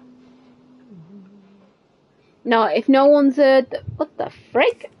 No, if no one's heard what the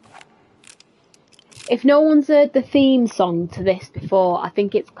frick? If no one's heard the theme song to this before, I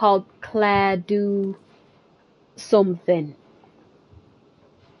think it's called Claire Do Something.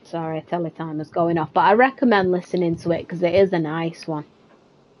 Sorry, teletimer's going off, but I recommend listening to it because it is a nice one.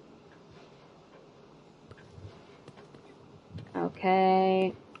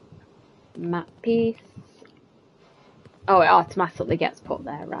 Okay, map piece. Oh, it automatically gets put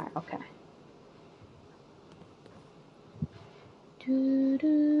there, right? Okay. Do,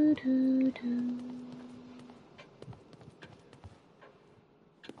 do, do, do.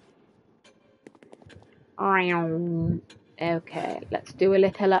 Okay, let's do a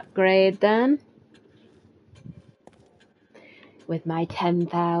little upgrade then. With my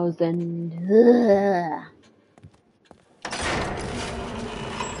 10,000.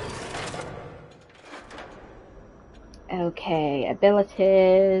 Okay,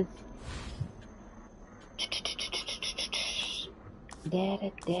 abilities. I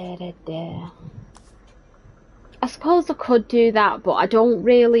suppose I could do that, but I don't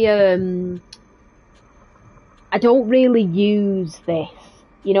really use this.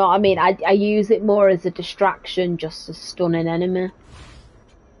 You know what I mean? I use it more as a distraction, just to stun an enemy.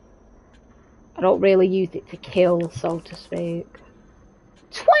 I don't really use it to kill, so to speak.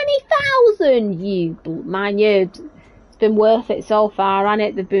 20,000! You, man, it's been worth it so far, hasn't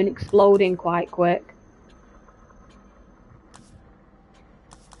it? They've been exploding quite quick.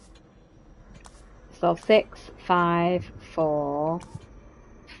 So 6, 5, 4,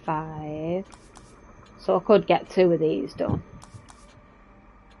 5. So I could get 2 of these done.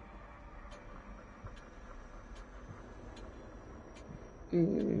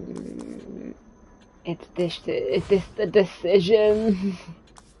 Is this the decision?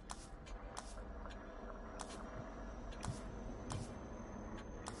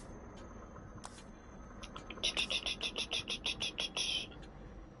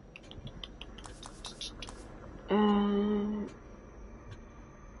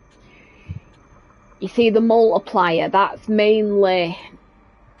 see the multiplier, that's mainly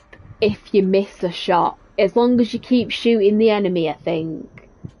if you miss a shot. As long as you keep shooting the enemy, I think,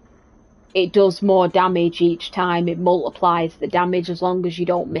 it does more damage each time. It multiplies the damage as long as you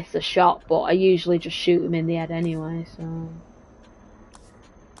don't miss a shot, but I usually just shoot him in the head anyway, so...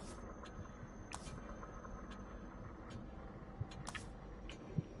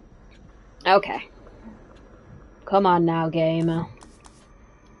 Okay. Come on now, gamer.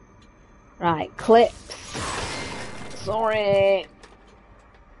 Right, clips. Sorry.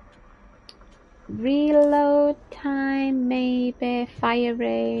 Reload time, maybe. Fire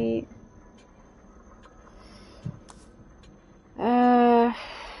rate.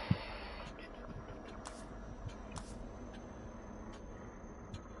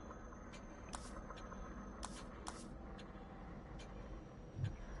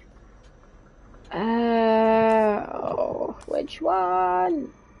 Which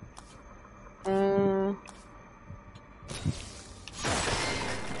one?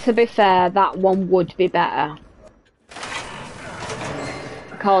 To be fair, that one would be better.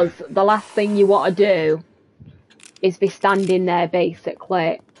 Because the last thing you want to do is be standing there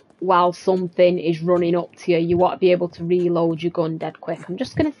basically while something is running up to you. You want to be able to reload your gun dead quick. I'm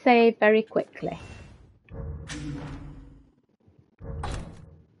just going to save very quickly.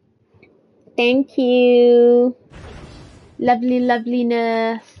 Thank you. Lovely, lovely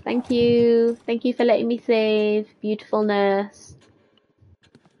nurse. Thank you. Thank you for letting me save. Beautiful nurse.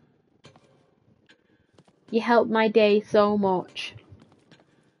 You helped my day so much.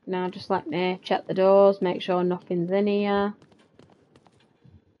 Now just let me check the doors, make sure nothing's in here.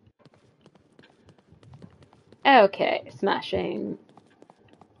 Okay, smashing.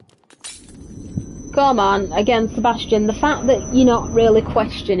 Come on, again, Sebastian, the fact that you're not really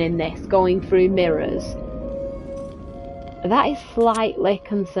questioning this, going through mirrors, that is slightly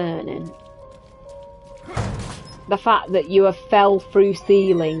concerning. The fact that you have fell through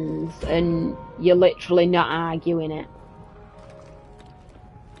ceilings and you're literally not arguing it.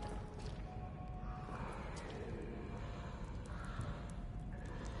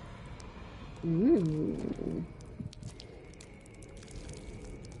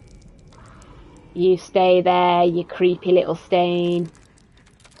 You stay there, you creepy little stain.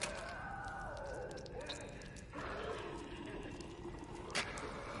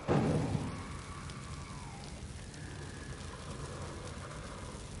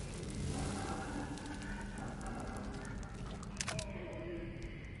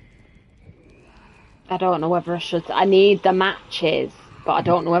 I don't know whether I should... I need the matches, but I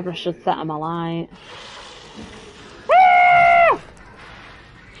don't know whether I should set them alight.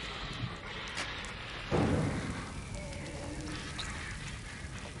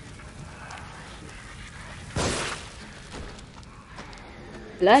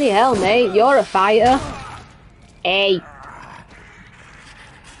 Bloody hell, mate, you're a fighter. Hey.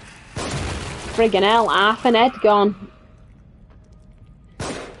 Friggin' hell, half an head gone.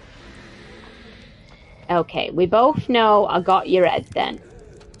 Okay, we both know I got your head then.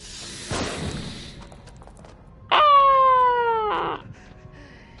 Ah!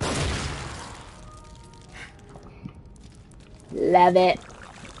 Love it.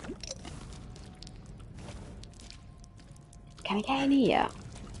 Can I get in here?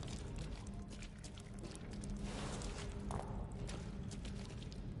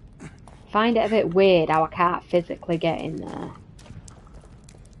 Find it a bit weird how I can't physically get in there.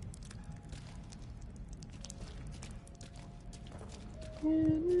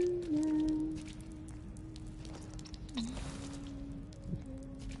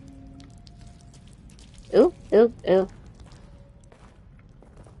 Ooh, ooh, ooh.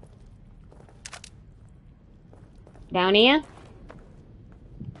 Down here?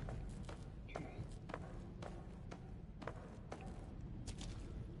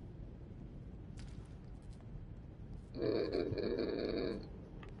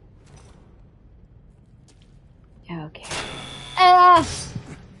 Okay.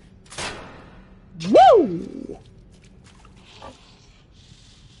 Woo!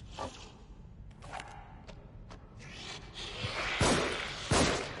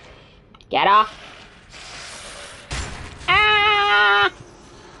 Get off. Ah!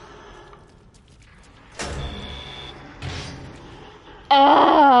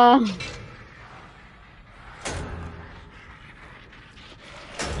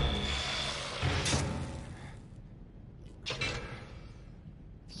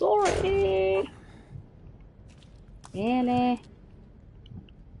 Sorry. Really?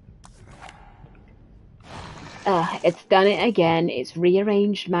 It's done it again. It's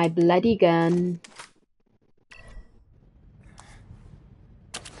rearranged my bloody gun.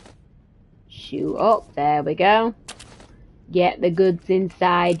 shoot up. There we go. Get the goods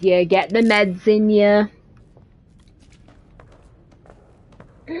inside you. Get the meds in you.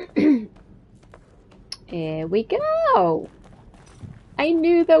 Here we go. I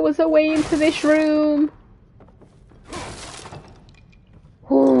knew there was a way into this room.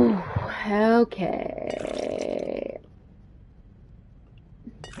 Whew, okay.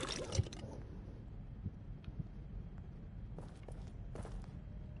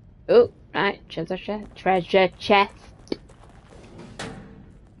 Oh, right, treasure chest.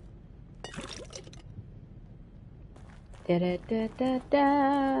 Da da da da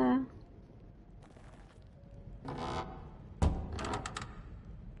da.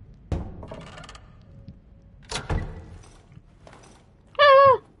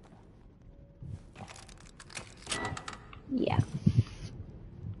 Ah! Yes.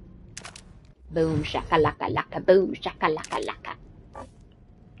 Boom shakalaka laka, boom shakalaka laka.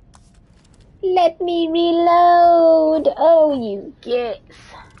 Let me reload. Oh, you gits.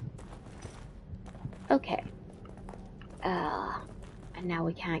 Okay. And now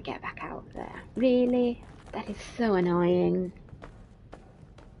we can't get back out there. Really? That is so annoying.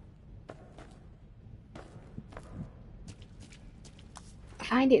 I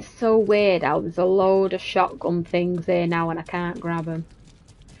find it so weird how there's a load of shotgun things here now and I can't grab them.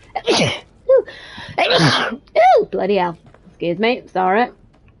 Ooh, bloody hell. Excuse me, sorry.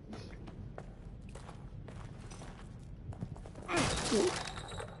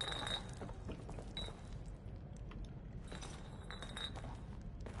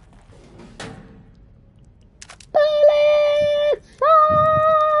 Bullets!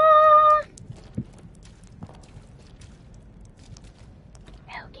 Ah!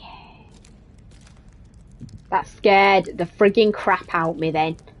 Okay. That scared the frigging crap out of me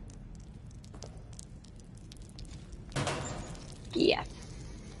then. Yes.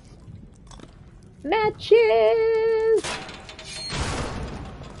 Matches!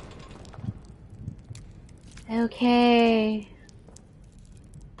 Okay.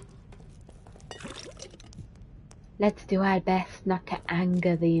 Let's do our best not to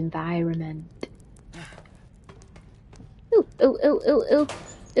anger the environment. Ooh, ooh, ooh, ooh, ooh,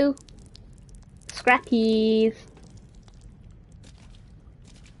 ooh. Scrappies.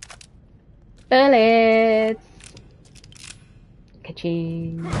 Bullets.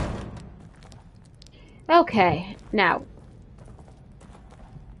 Ka-ching. Okay, now.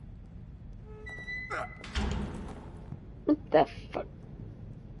 What the fuck?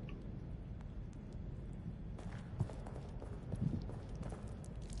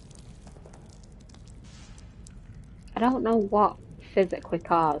 I don't know what physically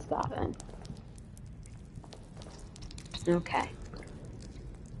caused that then. Okay.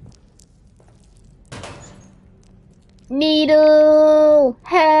 Needle!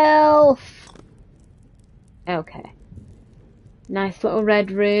 Health! Okay. Nice little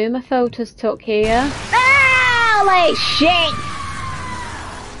red room. A photos took here. Holy shit!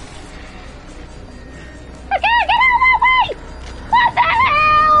 I can't get out of my way! What the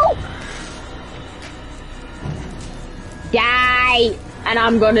hell? Die! And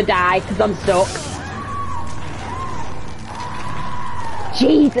I'm gonna die because I'm stuck.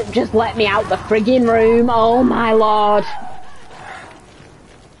 Jesus, just let me out the friggin' room. Oh my lord.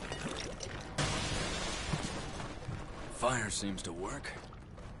 Fire seems to work.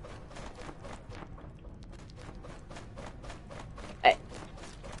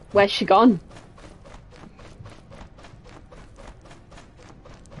 Where's she gone?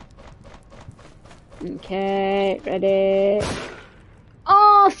 Okay, ready.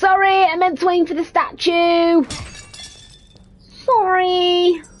 Oh, sorry, I meant to aim for the statue.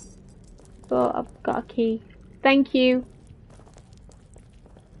 Sorry. But I've got a key. Thank you.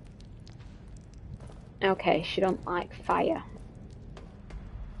 Okay, she don't like fire.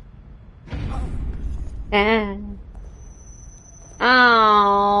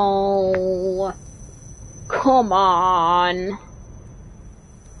 Oh. Come on.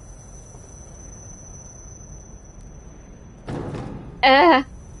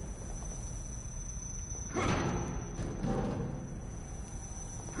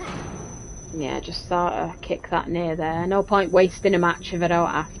 Yeah, just sort of kick that near there. No point wasting a match if I don't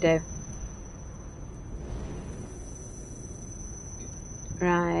have to.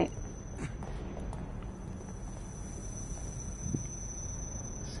 Right.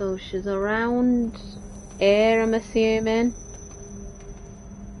 So she's around here, I'm assuming.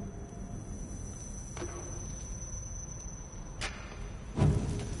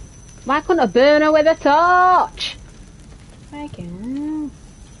 Why couldn't I burn her with a torch? Okay.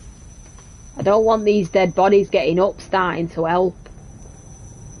 I don't want these dead bodies getting up starting to help.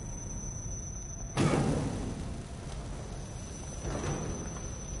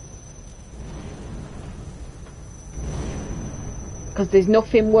 Because there's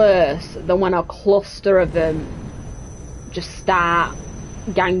nothing worse than when a cluster of them just start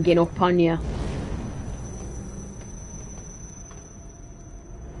ganging up on you.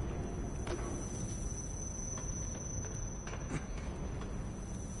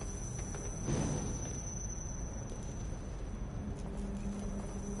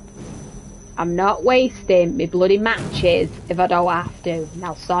 I'm not wasting my bloody matches if I don't have to.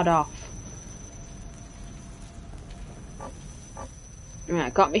 Now sod off.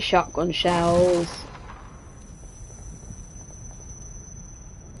 Right, got my shotgun shells.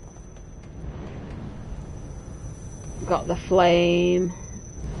 Got the flame.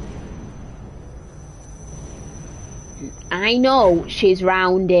 I know she's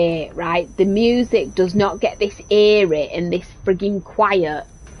round here, right? The music does not get this eerie and this frigging quiet.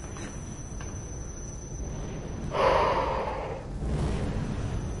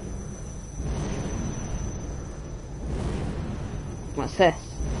 What's this?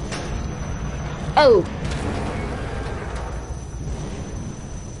 Oh!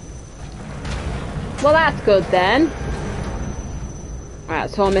 Well, that's good then. Right,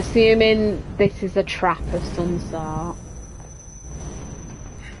 so I'm assuming this is a trap of some sort.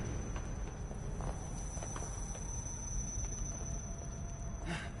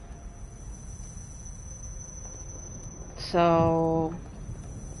 So...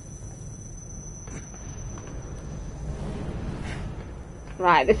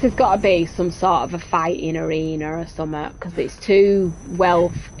 Right, this has got to be some sort of a fighting arena or something, because it's too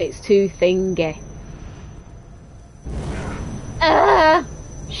thingy.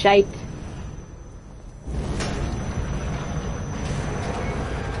 Shite.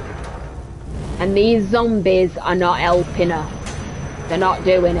 And these zombies are not helping her. They're not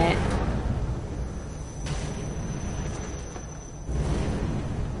doing it.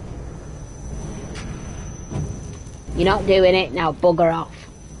 You're not doing it, now bugger off.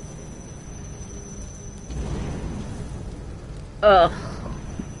 Ugh.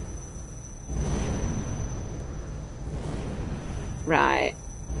 Right.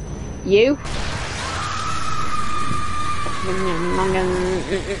 You?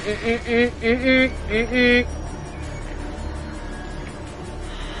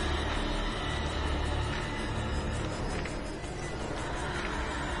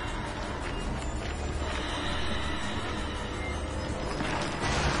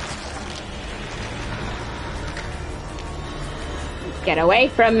 Get away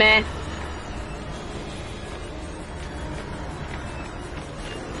from me.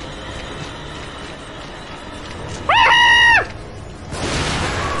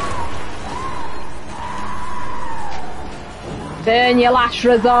 Burn your last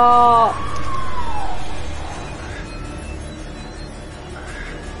resort.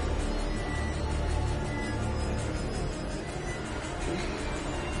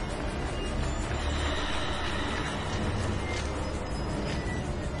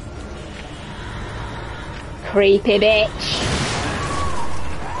 Creepy bitch.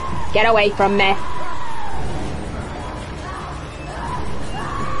 Get away from me.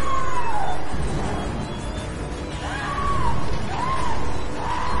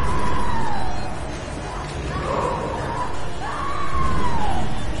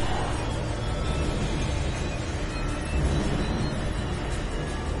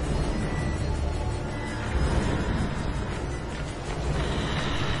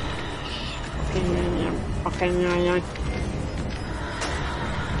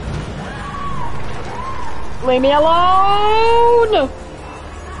 Leave me alone!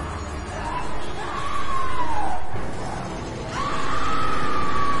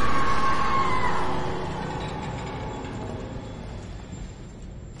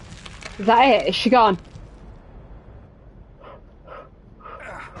 Is that it? Is she gone?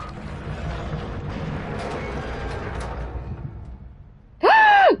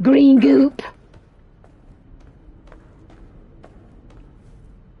 Green goop!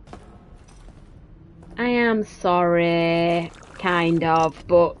 I am sorry, kind of,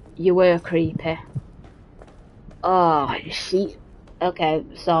 but you were creepy. Oh, she... Okay,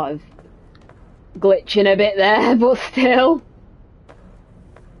 sort of glitching a bit there, but still.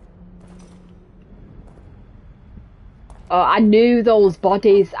 Oh, I knew those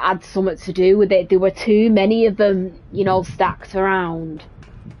bodies had something to do with it. There were too many of them, you know, stacked around.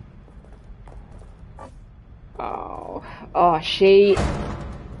 Oh, she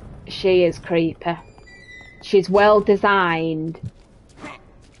is creepy. She's well designed.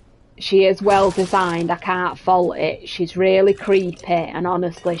 She is well designed, I can't fault it. She's really creepy, and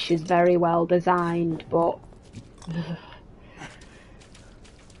honestly, she's very well designed, but...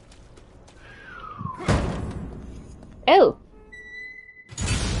 Oh!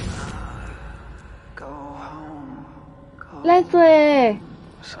 Leslie!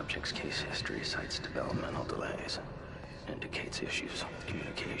 Subject's case history cites developmental delays. Indicates issues with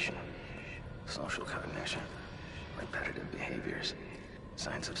communication, social cognition, repetitive behaviors.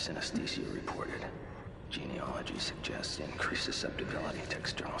 Signs of synesthesia reported. Genealogy suggests increased susceptibility to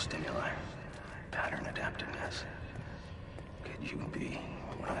external stimuli. Pattern adaptiveness. Could you be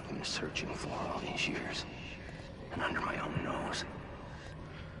what I've been searching for all these years? And under my own nose.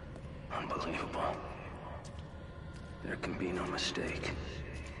 Unbelievable. There can be no mistake.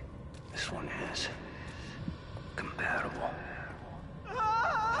 This one is compatible.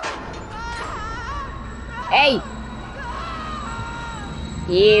 Hey!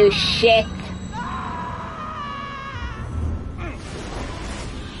 You shit!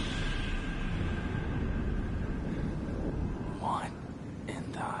 What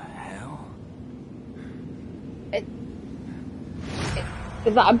in the hell?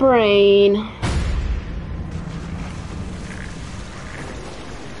 Is that a brain?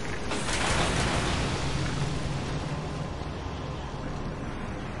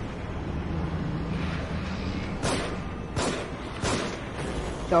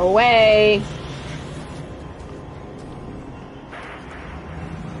 Go away.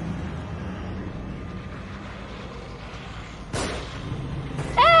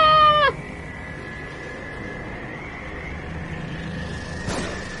 Ah! Do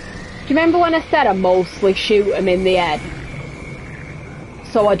you remember when I said I mostly shoot them in the head?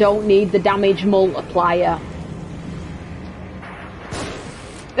 So I don't need the damage multiplier.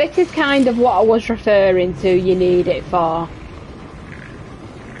 This is kind of what I was referring to, you need it for.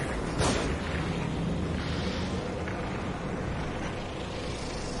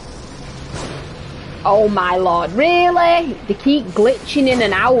 Oh my lord, really? They keep glitching in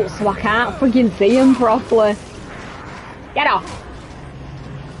and out so I can't friggin' see them properly. Get off!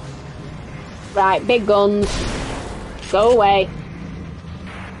 Right, big guns. Go away.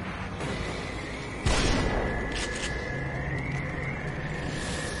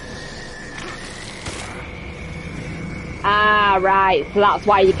 Ah, right, so that's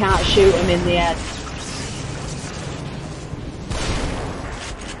why you can't shoot them in the head.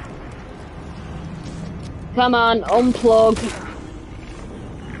 Come on, unplug.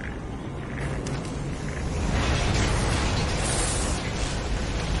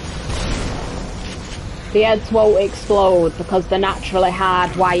 The heads won't explode because they're naturally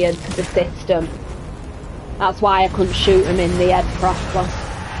hardwired to the system. That's why I couldn't shoot them in the head properly.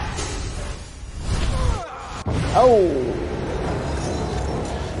 Oh.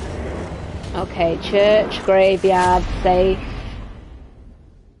 Okay, church, graveyard, safe.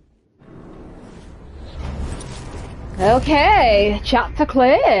 Okay, chapter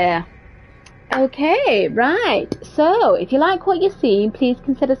clear. Okay, right. So, if you like what you're seeing, please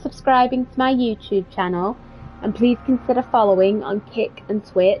consider subscribing to my YouTube channel. And please consider following on Kick and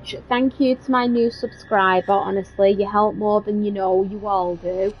Twitch. Thank you to my new subscriber, honestly. You help more than you know, you all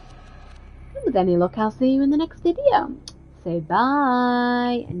do. And with any luck, I'll see you in the next video. Say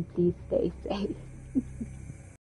bye, and please stay safe.